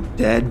so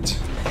dead.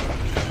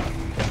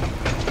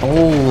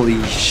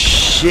 Holy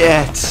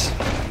shit.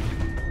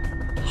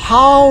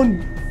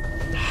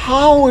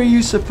 How are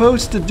you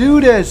supposed to do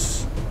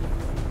this?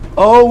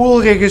 Oh,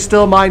 Ulrich is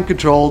still mind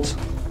controlled.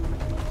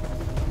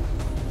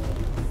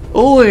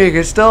 Ulrich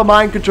is still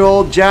mind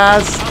controlled.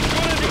 Jazz.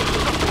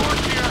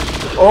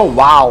 Oh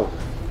wow.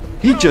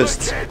 He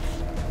just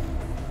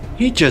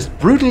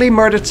brutally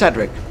murdered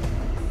Cedric.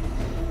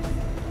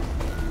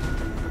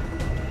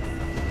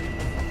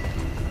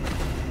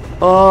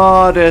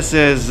 Oh, this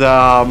is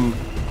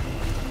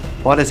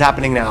what is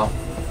happening now?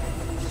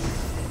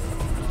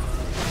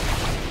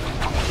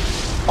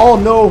 Oh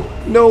no,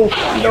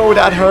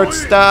 that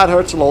hurts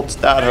a lot,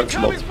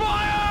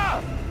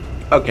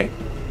 Okay.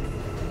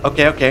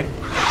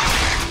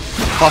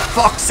 For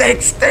fuck's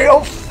sake, stay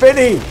off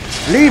Finny!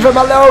 Leave him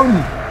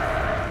alone!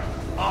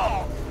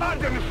 Oh, that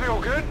didn't feel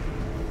good.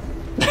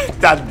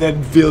 That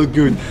didn't feel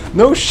good.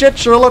 No shit,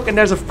 Sherlock, and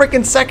there's a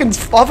freaking second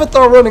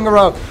Avatar running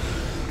around.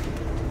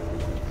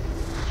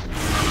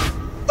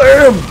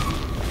 Damn!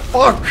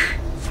 Fuck!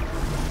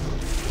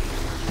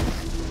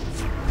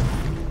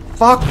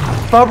 Fuck,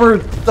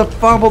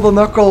 fumble the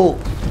knuckle.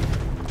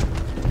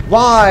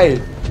 Why?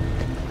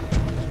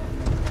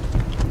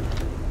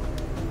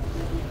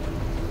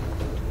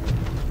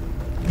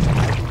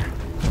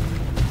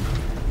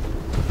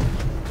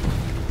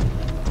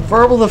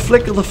 Verbal the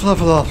flick of the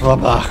fluff.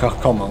 Oh,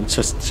 come on,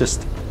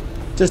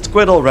 just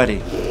quit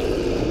already.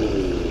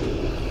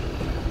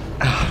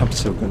 I'm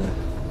so gonna.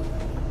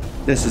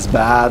 This is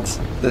bad.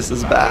 This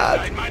is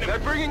bad.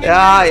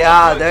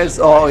 Yeah, there's.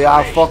 Oh,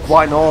 yeah, fuck,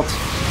 why not?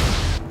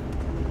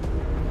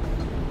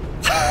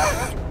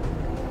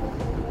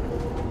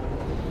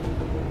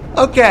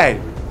 Okay.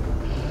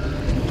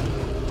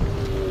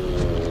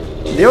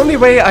 The only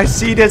way I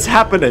see this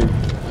happening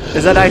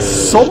is that I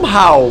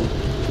somehow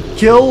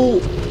kill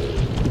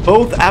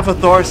both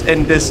avatars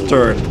in this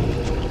turn.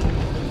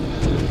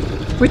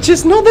 Which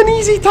is not an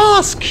easy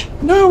task.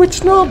 No,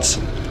 it's not.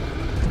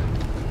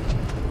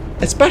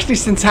 Especially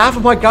since half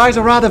of my guys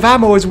are out of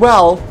ammo as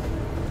well.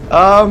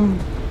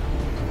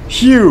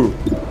 Phew.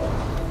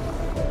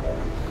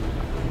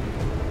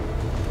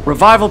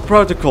 Revival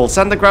protocol.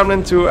 Send the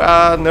gremlin to,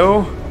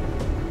 no.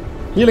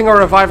 Healing or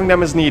reviving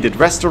them is needed.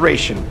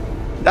 Restoration.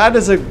 That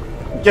is a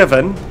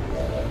given.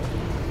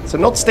 So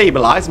not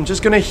stabilize. I'm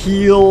just gonna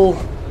heal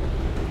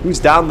who's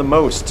down the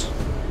most.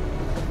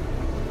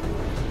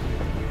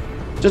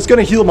 Just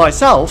gonna heal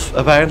myself,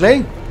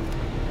 apparently.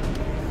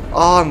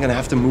 Oh, I'm gonna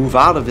have to move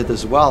out of it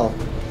as well.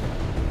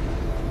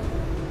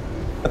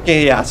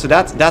 Okay, yeah, so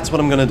that's what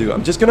I'm gonna do.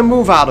 I'm just gonna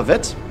move out of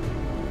it.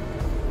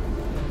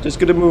 Just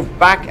gonna move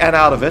back and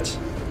out of it.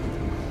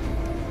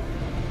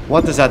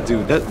 What does that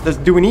do?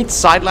 Do we need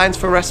sidelines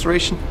for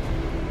restoration?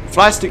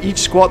 Flies to each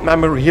squad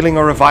member, healing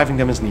or reviving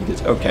them is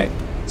needed. Okay,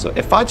 so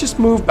if I just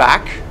move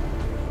back,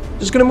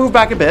 just gonna move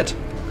back a bit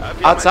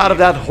outside of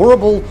that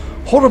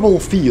horrible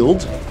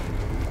field,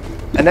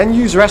 and then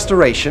use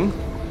restoration.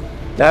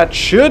 That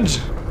should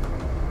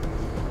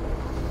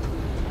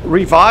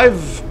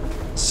revive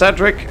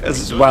Cedric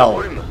as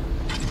well.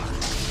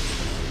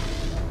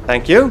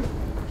 Thank you.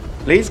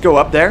 Please go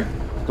up there.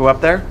 Go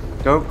up there.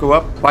 Go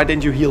up. Why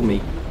didn't you heal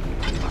me?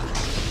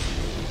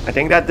 I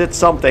think that did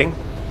something.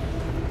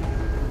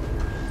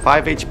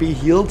 5 HP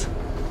healed.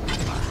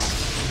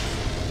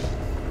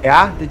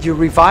 Yeah, did you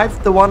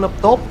revive the one up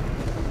top?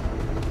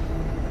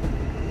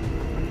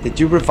 Did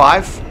you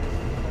revive?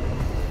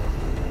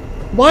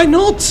 Why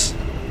not?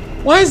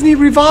 Why isn't he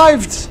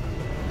revived?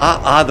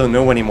 I don't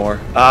know anymore.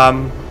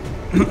 I'm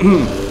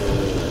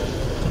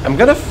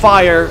gonna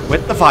fire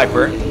with the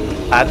Viper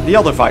at the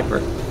other Viper.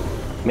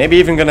 Maybe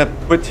even gonna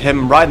put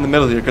him right in the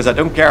middle here because I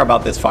don't care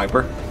about this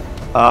Viper.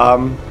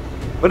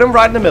 Put him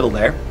right in the middle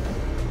there.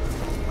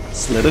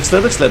 Slither,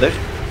 slither, slither.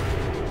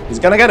 He's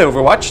gonna get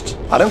overwatched.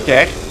 I don't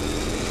care.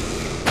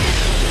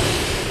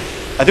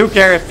 I do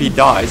care if he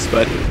dies,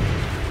 but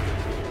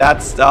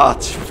that's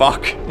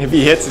fuck. If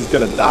he hits, he's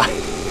gonna die.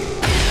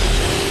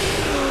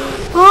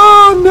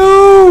 Oh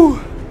no!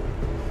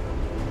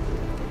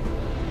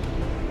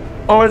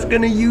 I was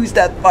gonna use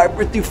that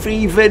Viper to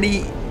free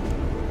Vinny.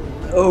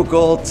 Oh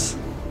god.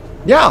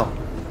 Yeah.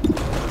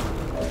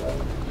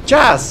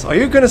 Jazz, are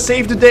you gonna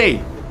save the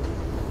day?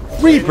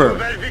 Reaper.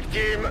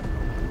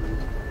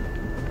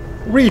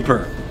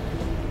 Reaper.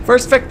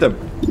 First victim.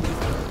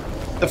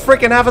 The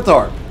frickin'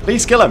 Avatar.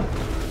 Please kill him.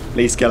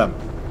 Please kill him.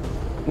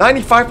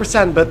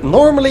 95%, but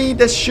normally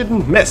this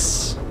shouldn't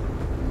miss.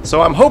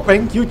 So I'm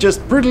hoping you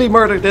just brutally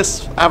murdered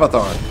this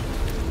Avatar.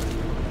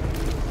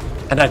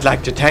 And I'd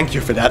like to thank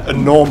you for that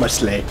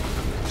enormously.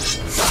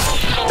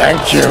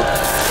 Thank you.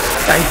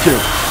 Thank you.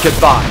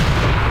 Goodbye.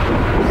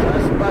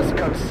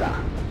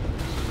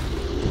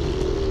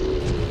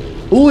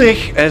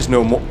 Ulrich is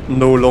no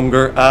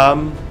longer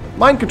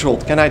mind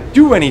controlled. Can I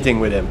do anything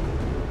with him?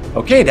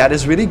 Okay, that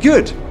is really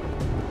good.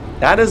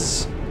 That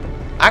is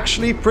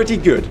actually pretty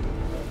good.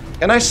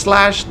 Can I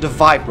slash the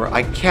Viper?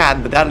 I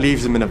can, but that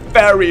leaves him in a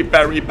very,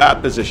 very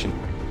bad position.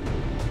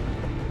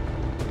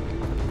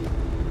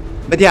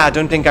 But yeah, I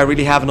don't think I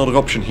really have another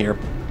option here.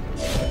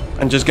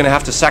 I'm just gonna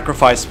have to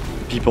sacrifice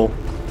people.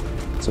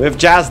 So if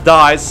Jazz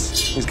dies,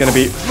 he's gonna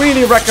be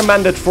really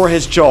recommended for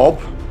his job.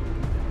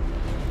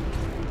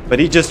 But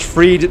he just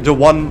freed the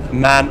one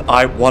man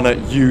I wanna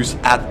use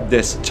at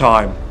this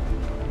time.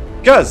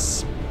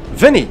 Because,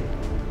 Vinny,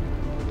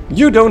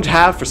 you don't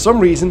have, for some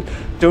reason,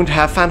 don't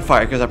have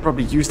fanfire, because I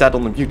probably used that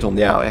on the muton.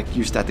 Yeah, I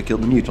used that to kill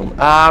the muton.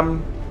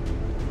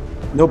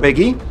 No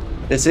biggie.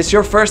 This is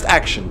your first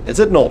action, is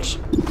it not?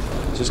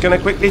 Just gonna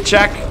quickly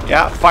check.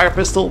 Yeah, fire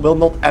pistol will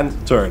not end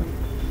turn.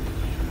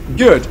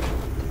 Good.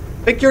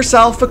 Pick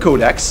yourself a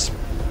codex.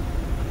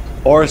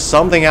 Or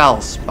something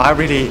else.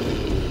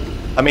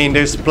 I mean,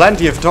 there's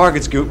plenty of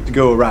targets to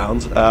go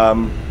around.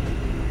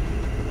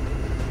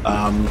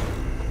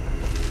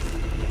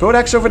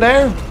 Codex over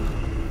there.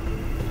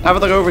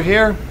 Avatar over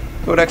here.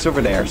 Codex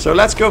over there. So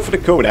let's go for the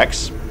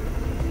Codex.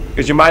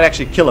 Because you might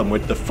actually kill him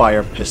with the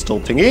fire pistol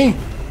thingy.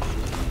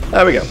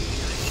 There we go.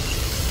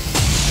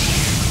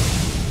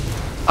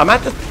 I'm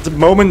at the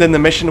moment in the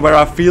mission where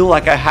I feel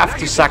like I have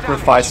to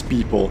sacrifice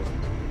people.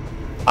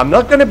 I'm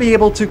not going to be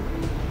able to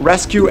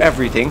rescue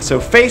everything, so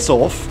face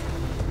off.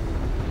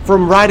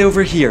 from right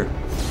over here.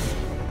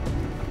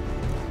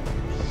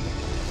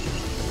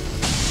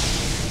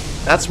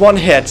 That's one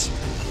hit.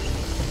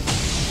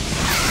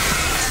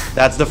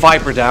 That's the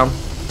Viper down.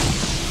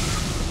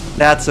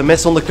 That's a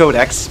miss on the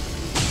Codex.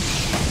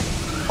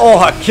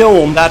 Oh, a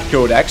kill on that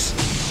Codex.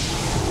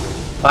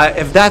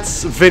 If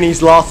that's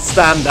Vinny's last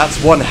stand,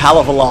 that's one hell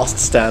of a last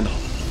stand.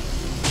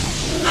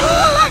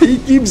 He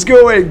keeps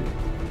going.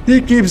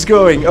 He keeps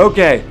going.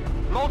 Okay.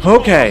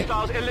 Okay.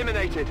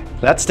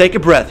 Let's take a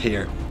breath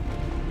here.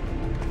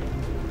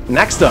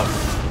 Next up,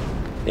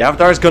 the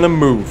Avatar is gonna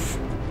move.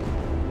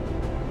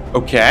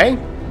 Okay.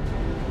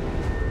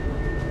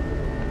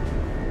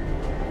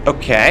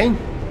 Okay.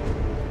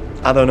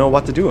 I don't know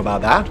what to do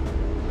about that.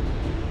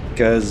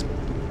 Because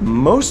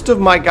most of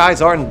my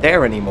guys aren't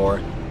there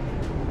anymore.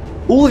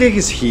 Ulrich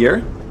is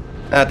here.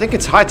 I think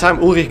it's high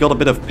time Ulrich got a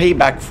bit of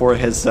payback for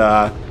his,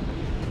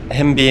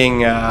 him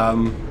being,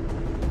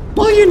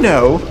 well, you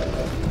know,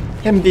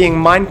 him being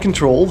mind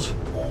controlled.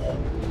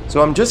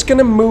 So I'm just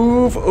gonna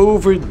move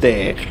over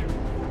there.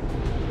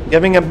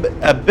 Giving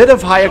a bit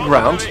of higher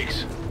ground.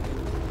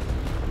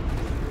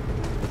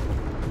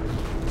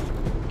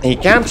 He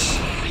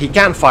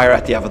can't fire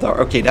at the Avatar.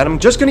 Okay, then I'm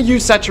just gonna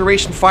use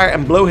saturation fire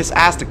and blow his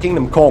ass to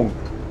Kingdom Kong.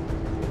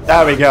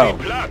 There we go.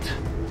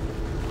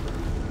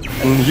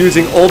 And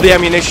using all the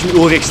ammunition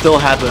Ulrich still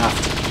had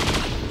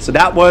left. So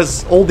that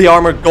was all the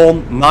armor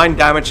gone, 9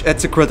 damage,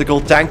 it's a critical.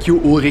 Thank you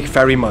Ulrich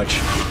very much.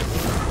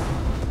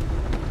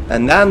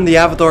 And then the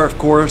Avatar of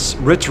course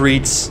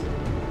retreats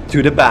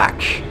to the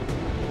back.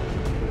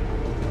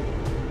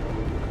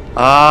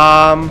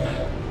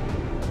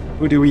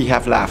 Who do we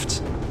have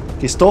left?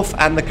 Christophe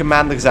and the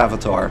Commander's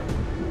Avatar.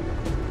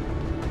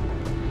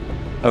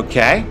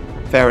 Okay,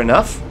 fair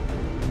enough.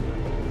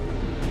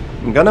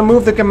 I'm gonna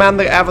move the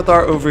Commander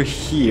Avatar over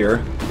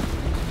here.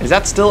 Is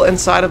that still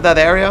inside of that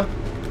area?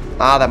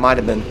 Ah, that might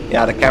have been.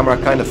 Yeah, the camera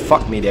kind of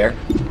fucked me there.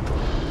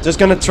 Just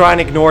gonna try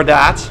and ignore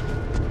that.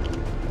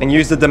 And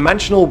use the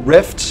Dimensional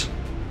Rift.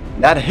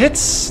 That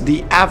hits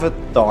the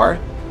Avatar.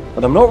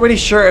 But I'm not really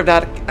sure if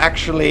that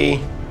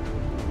actually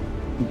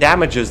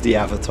damages the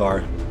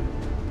Avatar.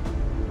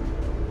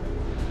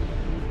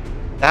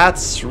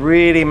 That's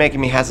really making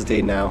me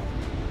hesitate now.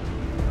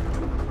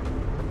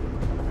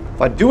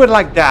 If I do it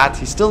like that,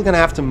 he's still gonna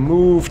have to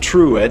move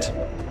through it.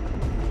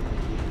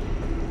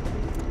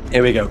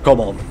 Here we go, come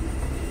on.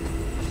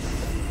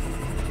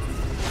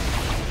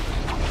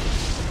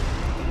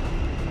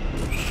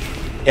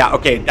 Yeah,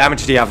 okay,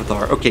 damage the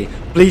Avatar. Okay,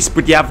 please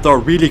put the Avatar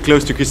really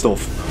close to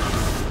Christophe.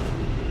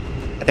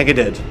 I think it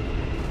did.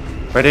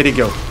 Where did he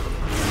go?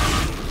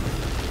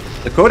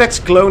 The Codex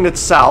cloned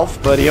itself,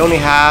 but he only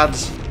had...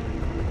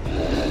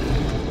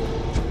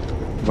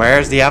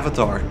 Where's the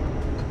Avatar?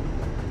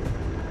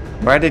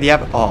 Where did he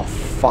have... Oh,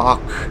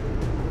 fuck.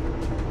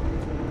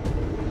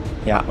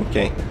 Yeah,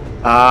 okay.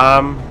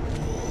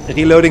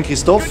 Reloading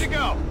Christophe.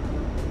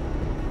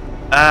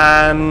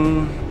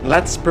 And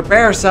let's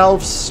prepare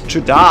ourselves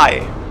to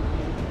die.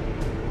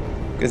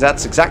 Because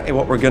that's exactly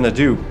what we're gonna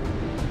do.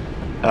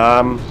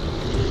 I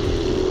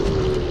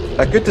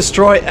could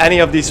destroy any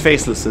of these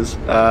facelesses.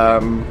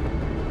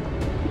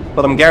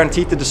 But I'm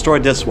guaranteed to destroy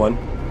this one.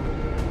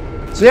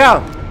 So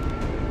yeah.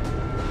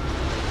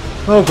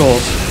 Oh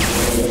god.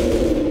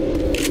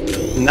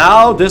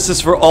 Now this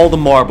is for all the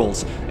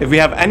marbles. If we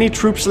have any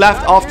troops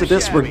left after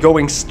this, we're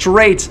going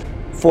straight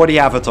for the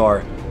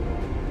Avatar.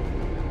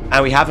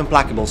 And we have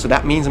Implacable, so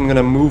that means I'm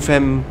gonna move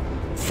him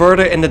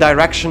further in the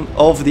direction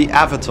of the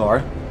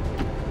Avatar.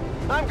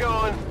 I'm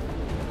going.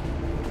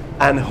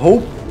 And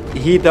hope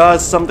he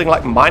does something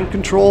like mind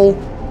control.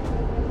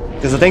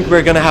 Because I think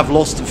we're gonna have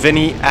lost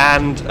Vinny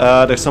and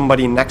there's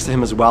somebody next to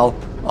him as well.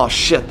 Oh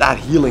shit, that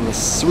healing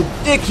is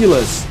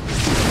ridiculous.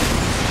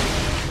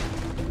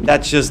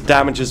 That just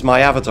damages my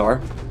Avatar.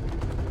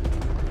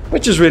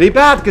 Which is really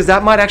bad, because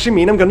that might actually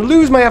mean I'm gonna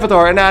lose my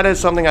Avatar, and that is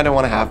something I don't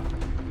want to have.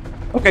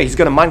 Okay, he's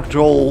gonna mind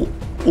control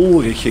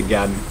Ulrich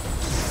again.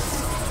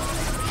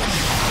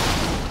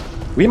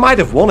 We might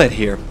have won it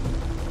here.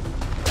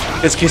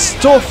 Because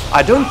Christophe,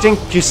 I don't think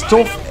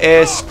Christophe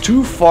is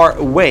too far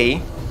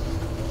away.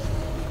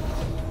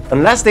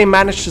 Unless they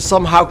manage to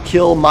somehow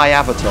kill my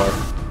Avatar.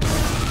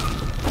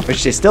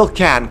 Which they still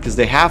can, because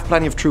they have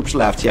plenty of troops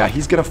left. Yeah,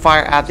 he's gonna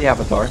fire at the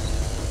Avatar.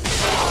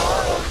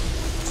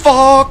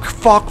 Fuck,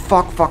 fuck,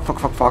 fuck, fuck, fuck,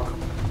 fuck, fuck.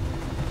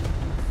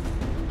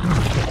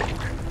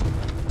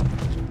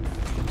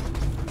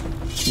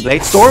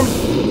 Blade Storm?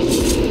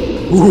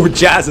 Ooh,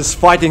 Jazz is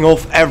fighting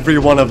off every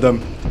one of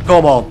them.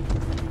 Come on.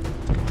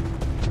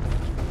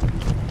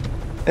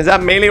 Is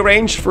that melee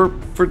range for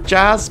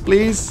Jazz,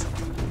 please?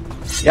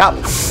 Yeah.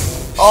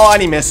 Oh,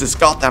 and he misses.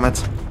 God damn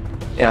it.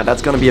 Yeah,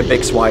 that's gonna be a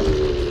big swipe.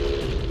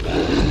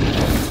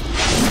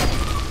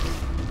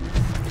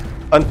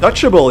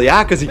 Untouchable,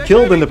 yeah, because he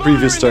killed in the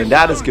previous turn.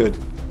 That is good.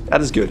 That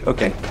is good.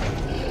 Okay.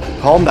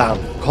 Calm down.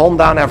 Calm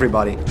down,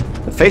 everybody.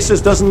 The Faceless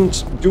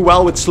doesn't do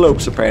well with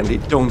slopes, apparently.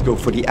 Don't go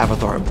for the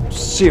Avatar. I'm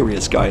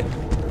serious, guy.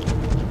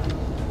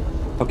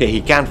 Okay,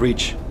 he can't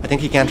reach. I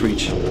think he can't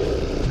reach.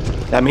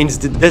 That means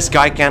that this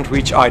guy can't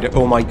reach either.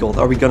 Oh my god,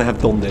 are we gonna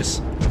have done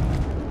this?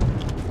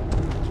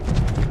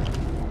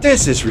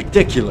 This is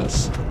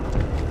ridiculous.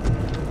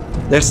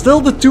 There's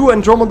still the 2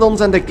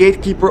 Andromedons and the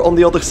Gatekeeper on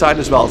the other side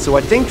as well. So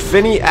I think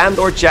Vinny and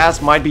or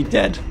Jazz might be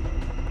dead.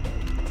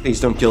 Please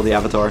don't kill the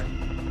Avatar. I'm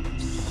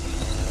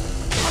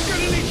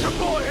gonna need some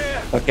more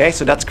here. Okay,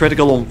 so that's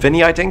critical on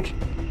Vinny, I think.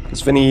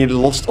 Because Vinny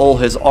lost all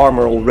his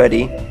armor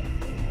already.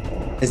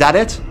 Is that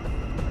it?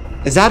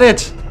 Is that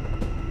it?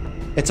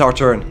 It's our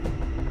turn.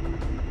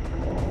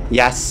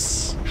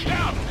 Yes.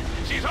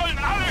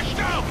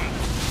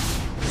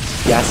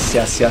 Yes,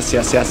 yes, yes,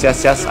 yes, yes,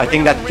 yes, yes. I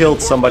think that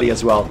killed somebody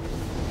as well.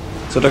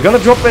 So they're gonna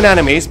drop in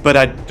enemies, but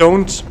I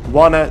don't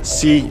wanna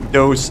see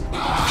those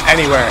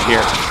anywhere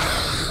here.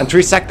 And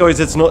 3 sectoids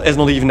is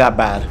not even that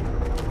bad.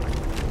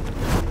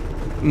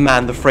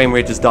 Man, the frame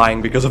rate is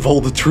dying because of all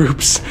the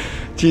troops.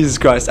 Jesus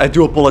Christ, I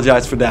do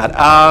apologize for that.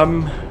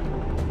 I'm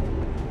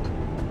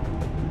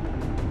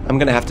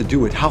gonna have to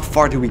do it. How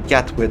far do we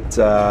get with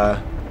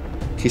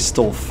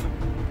Christophe?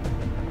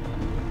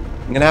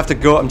 I'm gonna have to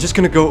go. I'm just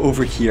gonna go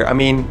over here. I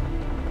mean,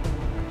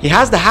 he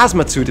has the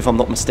hazmat suit if I'm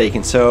not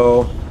mistaken,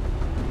 so...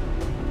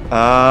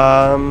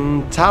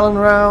 Talon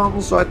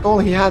round, so I thought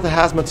he had the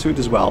hazmat suit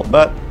as well,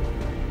 but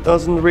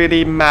doesn't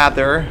really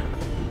matter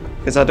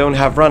because I don't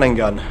have running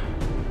gun.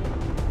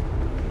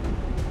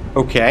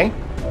 Okay.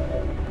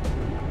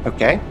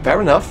 Okay,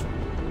 fair enough.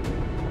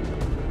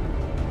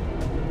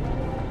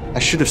 I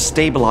should have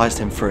stabilized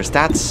him first.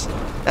 That's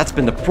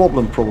been the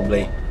problem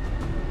probably.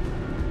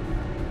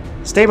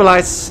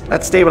 Stabilize.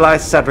 Let's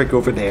stabilize Cedric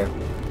over there.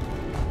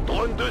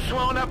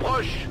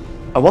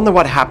 I wonder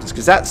what happens,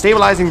 because that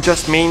stabilizing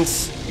just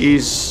means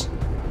he's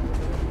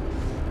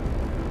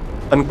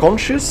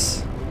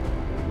unconscious.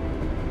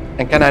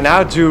 And can I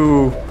now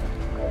do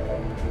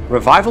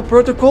revival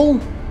protocol?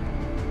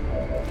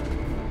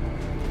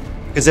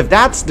 Because if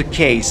that's the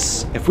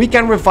case, if we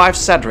can revive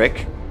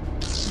Cedric,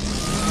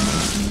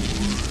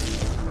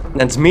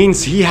 that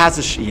means he has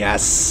a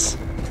yes.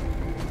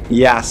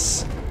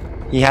 Yes.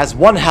 He has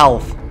 1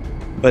 health,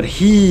 but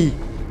he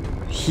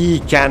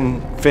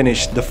can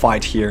finish the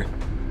fight here.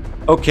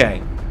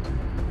 Okay.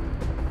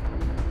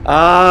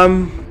 I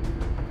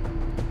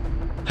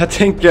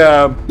think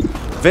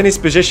Vinny's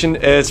position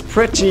is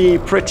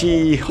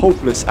pretty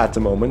hopeless at the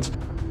moment.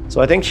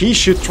 So I think he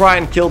should try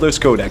and kill those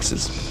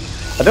codexes.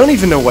 I don't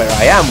even know where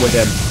I am with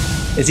him.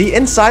 Is he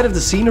inside of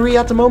the scenery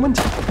at the moment?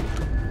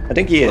 I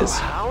think he is.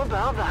 How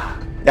about that?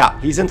 Yeah,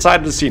 he's inside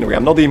of the scenery.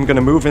 I'm not even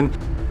gonna move in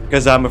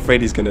because I'm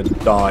afraid he's gonna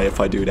die if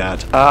I do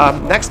that.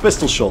 Next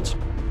pistol shot.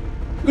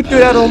 Could do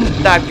that on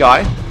that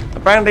guy.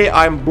 Apparently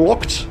I'm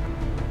blocked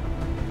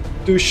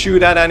to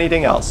shoot at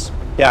anything else.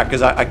 Yeah,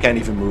 because I can't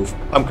even move.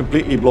 I'm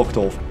completely blocked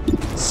off.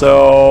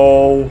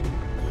 So...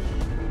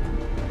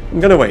 I'm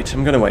gonna wait.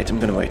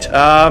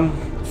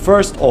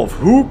 First off,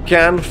 who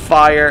can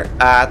fire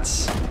at...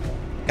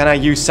 Can I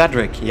use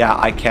Cedric? Yeah,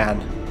 I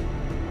can.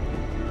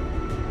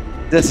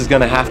 This is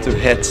gonna have to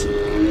hit.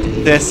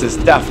 This is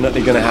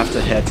definitely gonna have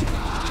to hit.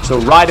 So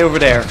right over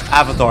there,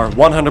 Avatar,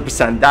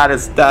 100%.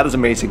 That is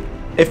amazing.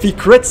 If he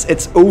crits,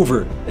 it's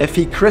over. If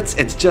he crits,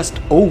 it's just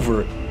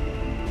over.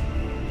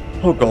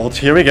 Oh god,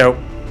 here we go.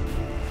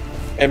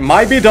 It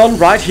might be done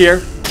right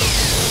here.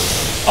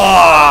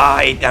 Ah,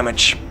 8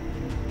 damage.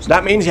 So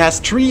that means he has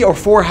 3 or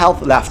 4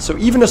 health left. So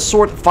even a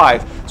sword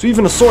 5. So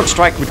even a sword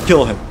strike would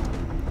kill him.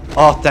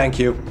 Oh, thank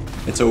you.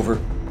 It's over.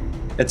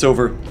 It's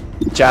over.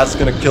 Jazz is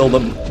gonna kill the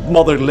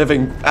mother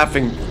living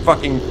effing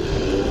fucking...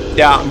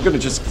 Yeah, I'm gonna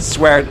just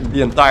swear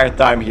the entire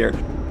time here.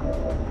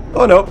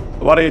 Oh no,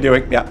 what are you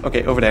doing? Yeah,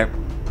 okay, over there.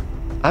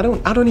 I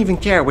don't even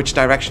care which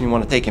direction you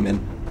want to take him in.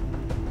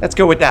 Let's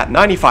go with that.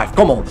 95.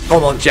 Come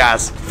on,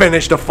 Jazz.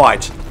 Finish the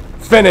fight.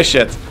 Finish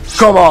it.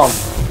 Come on.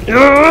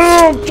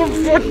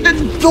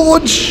 Fucking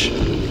dodge.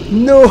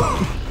 No.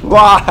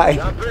 Why?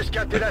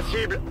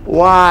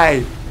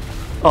 Why?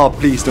 Oh,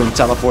 please don't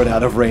teleport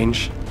out of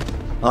range.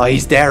 Oh,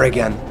 he's there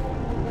again.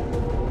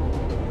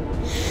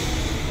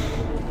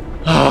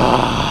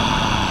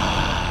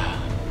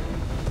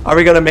 Are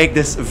we gonna make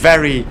this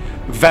very,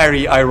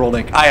 very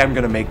ironic? I am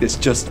gonna make this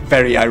just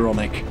very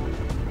ironic.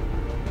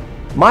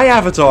 My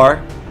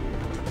avatar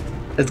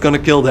is gonna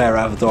kill their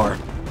avatar.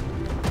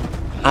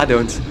 I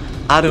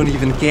don't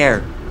even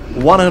care.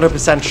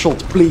 100% shot,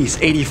 please.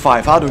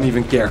 85. I don't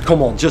even care.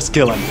 Come on, just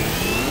kill him.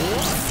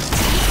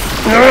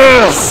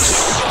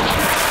 Yes!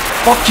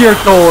 Fuck your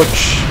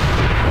dodge.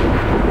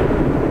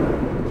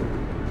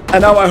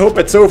 And now I hope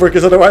it's over,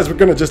 because otherwise we're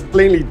gonna just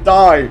plainly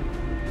die.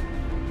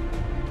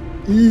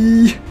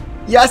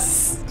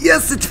 Yes!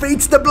 Yes, it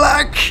fades to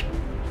black!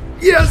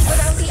 Yes!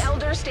 Without the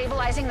Elder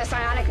stabilizing the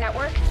psionic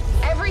network,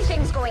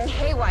 everything's going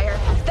haywire.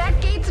 That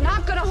gate's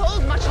not gonna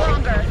hold much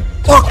longer.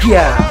 Fuck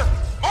yeah!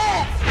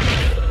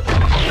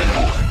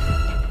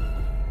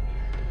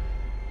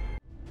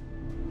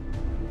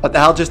 What the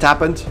hell just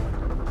happened?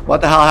 What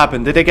the hell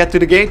happened? Did they get to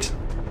the gate?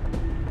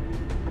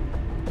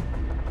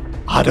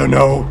 I don't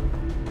know.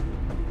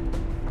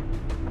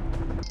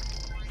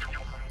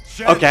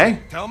 Okay.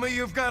 Tell me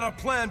you've got a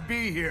plan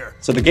B here.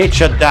 So the gate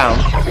shut down.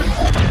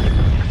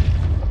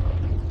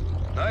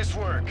 Nice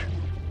work.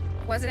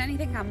 Wasn't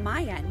anything on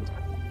my end.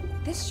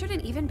 This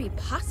shouldn't even be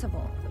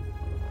possible.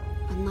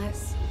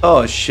 Unless...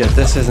 Oh shit,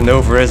 this isn't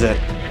over, is it?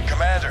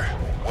 Commander,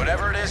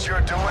 whatever it is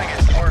you're doing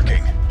is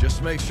working.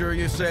 Just make sure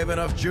you save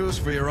enough juice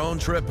for your own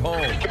trip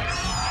home.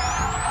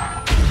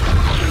 Commander,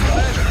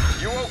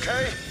 you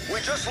okay? We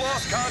just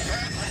lost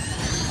contact.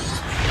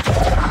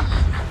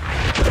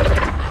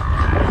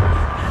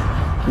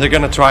 They're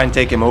gonna try and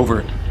take him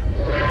over.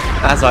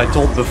 As I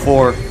told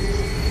before.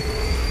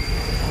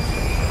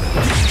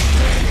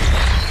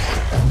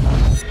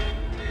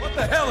 What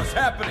the hell is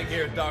happening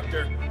here,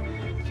 Doctor?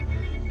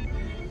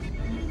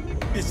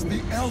 It's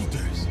the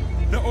Elders.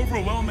 They're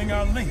overwhelming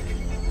our link,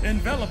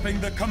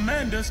 enveloping the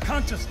Commander's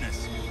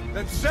consciousness.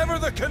 Then sever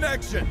the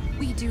connection!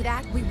 we do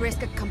that, we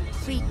risk a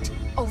complete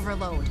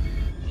overload.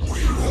 We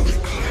will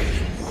reclaim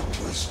what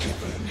was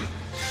given.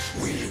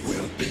 We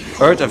will be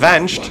Earth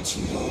avenged. once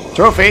more.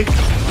 Trophy.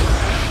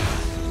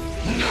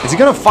 Is he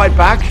gonna fight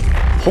back?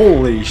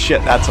 Holy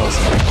shit, that's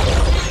awesome.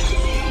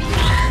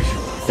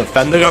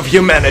 Defender of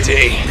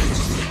humanity.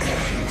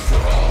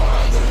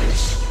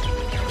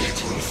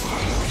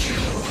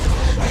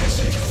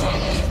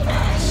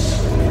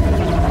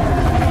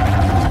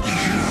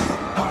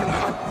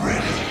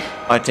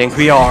 I think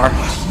we are.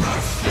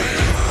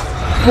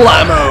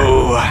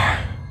 Blammo!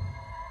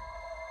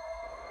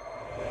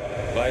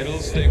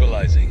 Vitals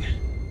stabilizing.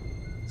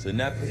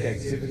 Synaptic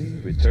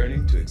activity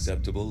returning to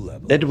acceptable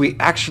levels. Did we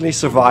actually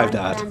survive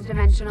that?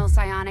 Transdimensional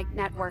psionic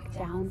network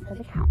down for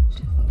the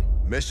count.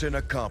 Mission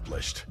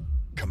accomplished,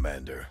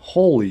 Commander.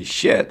 Holy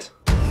shit.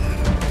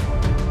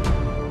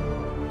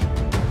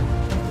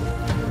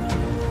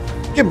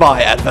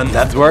 Goodbye, Advent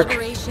Network.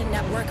 Operation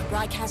network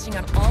broadcasting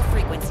on all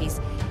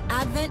frequencies.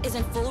 Advent is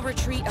in full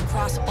retreat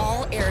across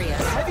all areas.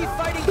 Heavy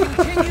fighting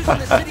continues in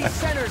the city's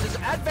centers as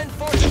Advent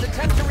forces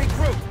attempt to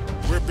regroup.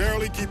 We're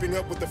barely keeping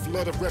up with the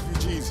flood of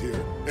refugees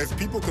here, as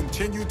people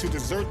continue to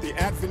desert the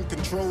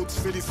Advent-controlled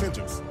city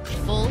centers.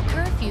 Full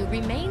curfew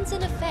remains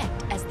in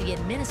effect as the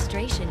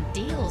administration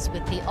deals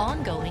with the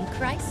ongoing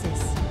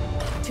crisis.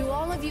 To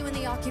all of you in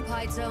the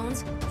occupied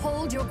zones,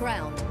 hold your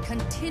ground.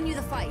 Continue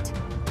the fight.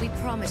 We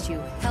promise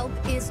you, help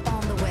is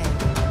on the way.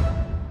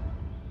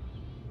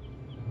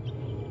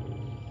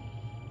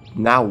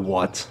 Now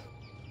what?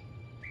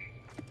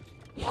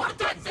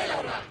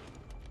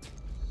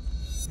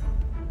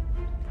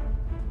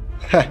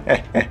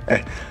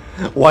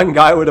 One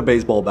guy with a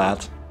baseball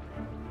bat.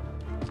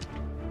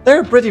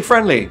 They're pretty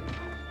friendly.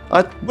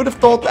 I would have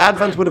thought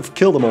Advent would have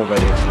killed them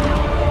already.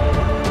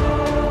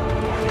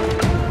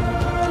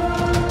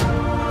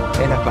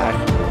 Hey, not bad.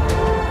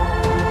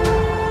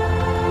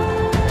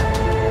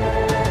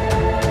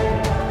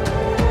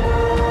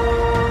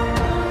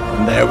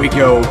 And there we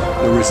go.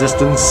 The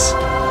resistance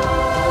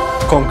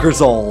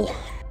conquers all.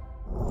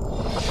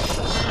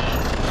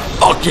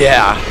 Fuck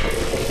yeah!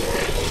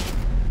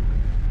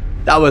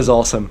 That was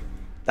awesome.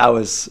 That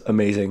was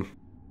amazing.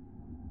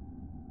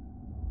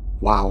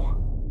 Wow.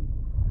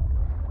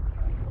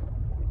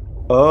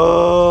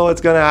 Oh, it's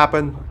gonna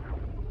happen.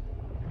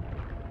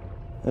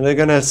 Are they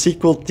gonna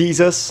sequel tease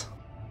us?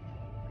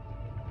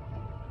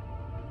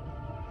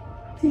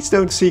 Please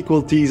don't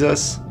sequel tease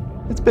us.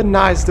 It's been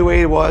nice the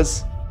way it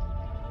was.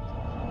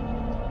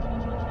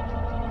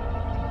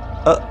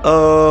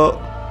 Uh-oh.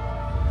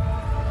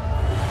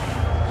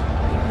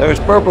 There's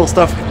purple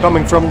stuff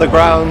coming from the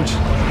ground.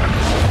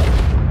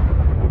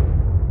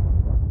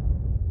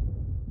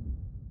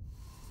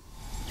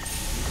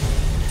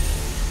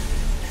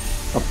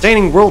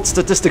 Obtaining world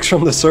statistics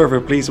from the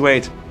server, please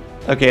wait.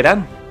 Okay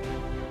then.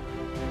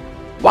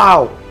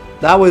 Wow,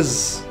 that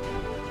was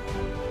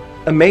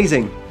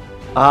amazing.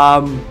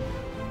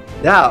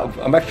 Yeah,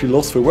 I'm actually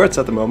lost for words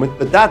at the moment,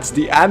 but that's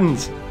the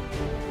end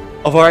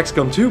of our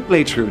XCOM 2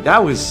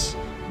 playthrough.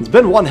 It's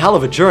been one hell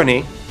of a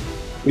journey.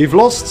 We've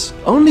lost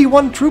only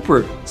one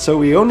trooper, so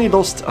we only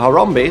lost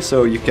Harambe,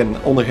 so you can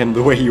honor him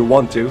the way you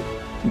want to.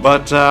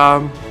 But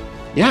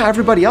yeah,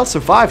 everybody else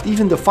survived,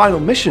 even the final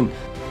mission.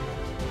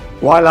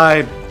 While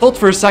I thought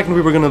for a second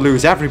we were gonna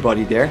lose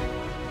everybody there,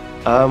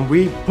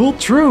 we pulled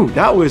through.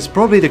 That was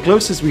probably the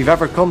closest we've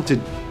ever come to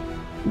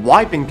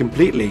wiping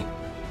completely.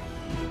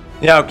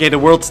 Yeah, okay, the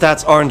world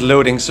stats aren't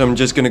loading, so I'm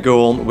just gonna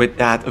go on with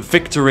that.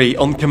 Victory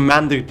on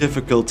Commander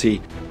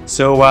difficulty.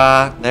 So,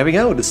 there we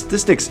go, the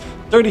statistics.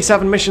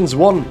 37 missions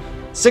won,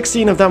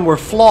 16 of them were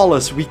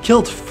flawless. We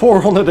killed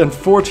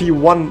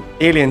 441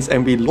 aliens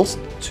and we lost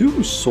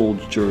 2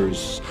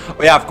 soldiers.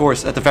 Oh yeah, of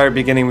course, at the very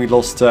beginning we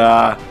lost,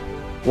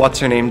 what's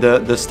her name?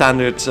 The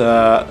standard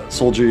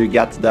soldier you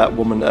get, that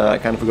woman, I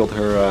kind of forgot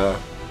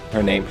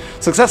her name.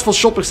 Successful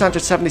shot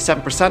percentage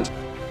 77%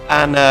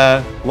 and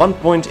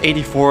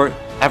 1.84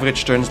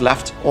 average turns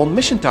left on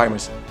mission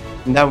timers.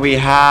 And then we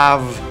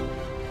have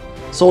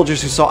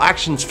soldiers who saw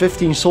actions,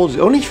 15 soldiers,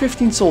 only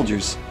 15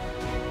 soldiers.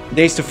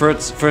 Days to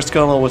first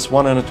colonel was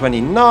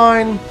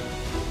 129,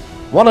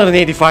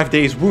 185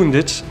 days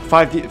wounded,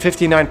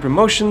 59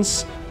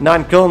 promotions,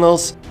 9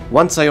 colonels,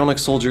 1 psionic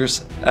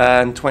soldiers,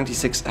 and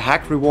 26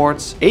 hack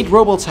rewards. 8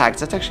 robots hacked,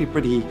 that's actually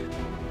pretty...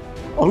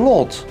 a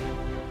lot.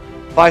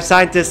 5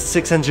 scientists,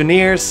 6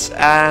 engineers,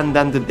 and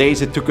then the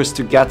days it took us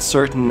to get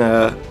certain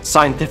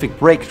scientific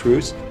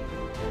breakthroughs.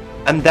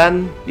 And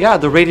then, yeah,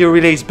 the radio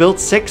relays built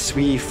 6.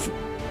 We've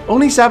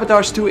only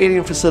sabotaged 2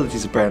 alien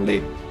facilities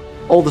apparently.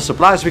 All the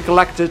supplies we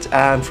collected,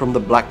 and from the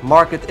black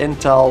market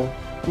intel.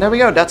 And there we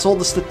go, that's all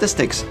the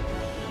statistics.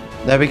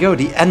 There we go,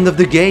 the end of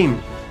the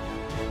game.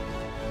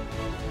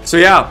 So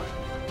yeah,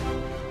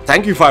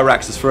 thank you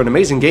Firaxis for an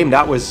amazing game.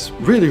 That was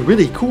really,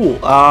 really cool.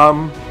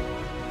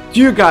 To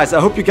you guys, I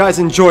hope you guys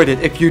enjoyed it.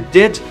 If you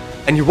did,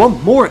 and you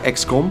want more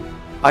XCOM,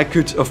 I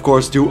could, of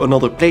course, do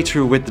another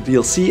playthrough with the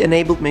DLC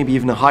enabled, maybe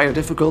even a higher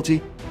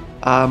difficulty.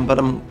 But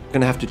I'm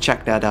gonna have to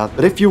check that out.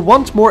 But if you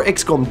want more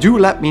XCOM, do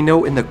let me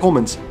know in the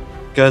comments,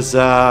 because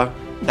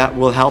that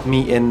will help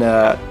me in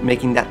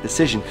making that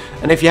decision.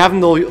 And if you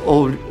haven't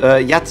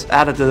yet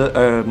added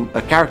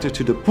a character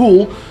to the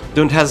pool,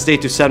 don't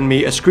hesitate to send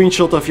me a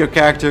screenshot of your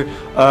character,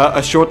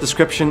 a short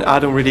description. I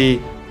don't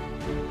really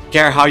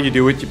care how you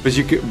do it,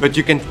 but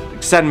you can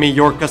send me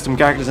your custom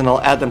characters and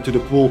I'll add them to the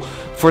pool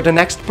for the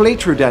next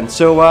playthrough then.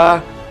 So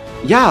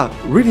yeah,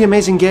 really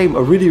amazing game. I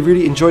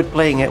really enjoyed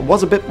playing it. It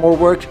was a bit more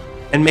work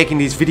in making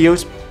these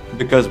videos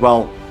because,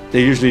 well,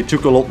 they usually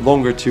took a lot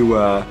longer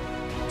to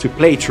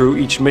play through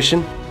each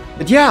mission.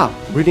 But yeah,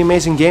 really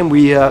amazing game.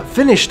 We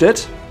finished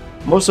it.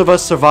 Most of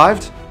us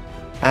survived.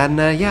 And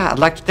yeah, I'd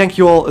like to thank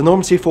you all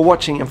enormously for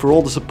watching and for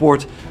all the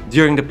support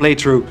during the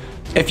playthrough.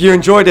 If you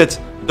enjoyed it,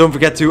 don't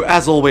forget to,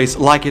 as always,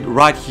 like it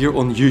right here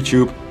on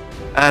YouTube.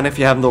 And if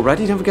you haven't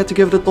already, don't forget to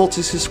give it a thought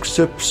to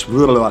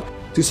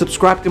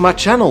subscribe to my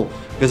channel,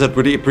 because I'd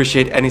really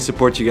appreciate any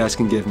support you guys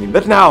can give me.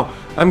 But now,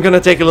 I'm gonna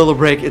take a little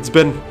break. It's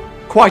been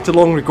quite a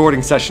long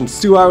recording session,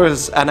 2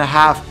 hours and a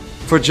half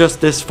for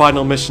just this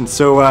final mission.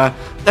 So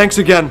thanks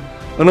again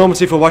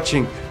enormously for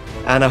watching,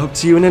 and I hope to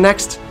see you in the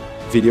next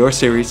video or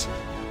series.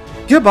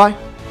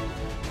 Goodbye!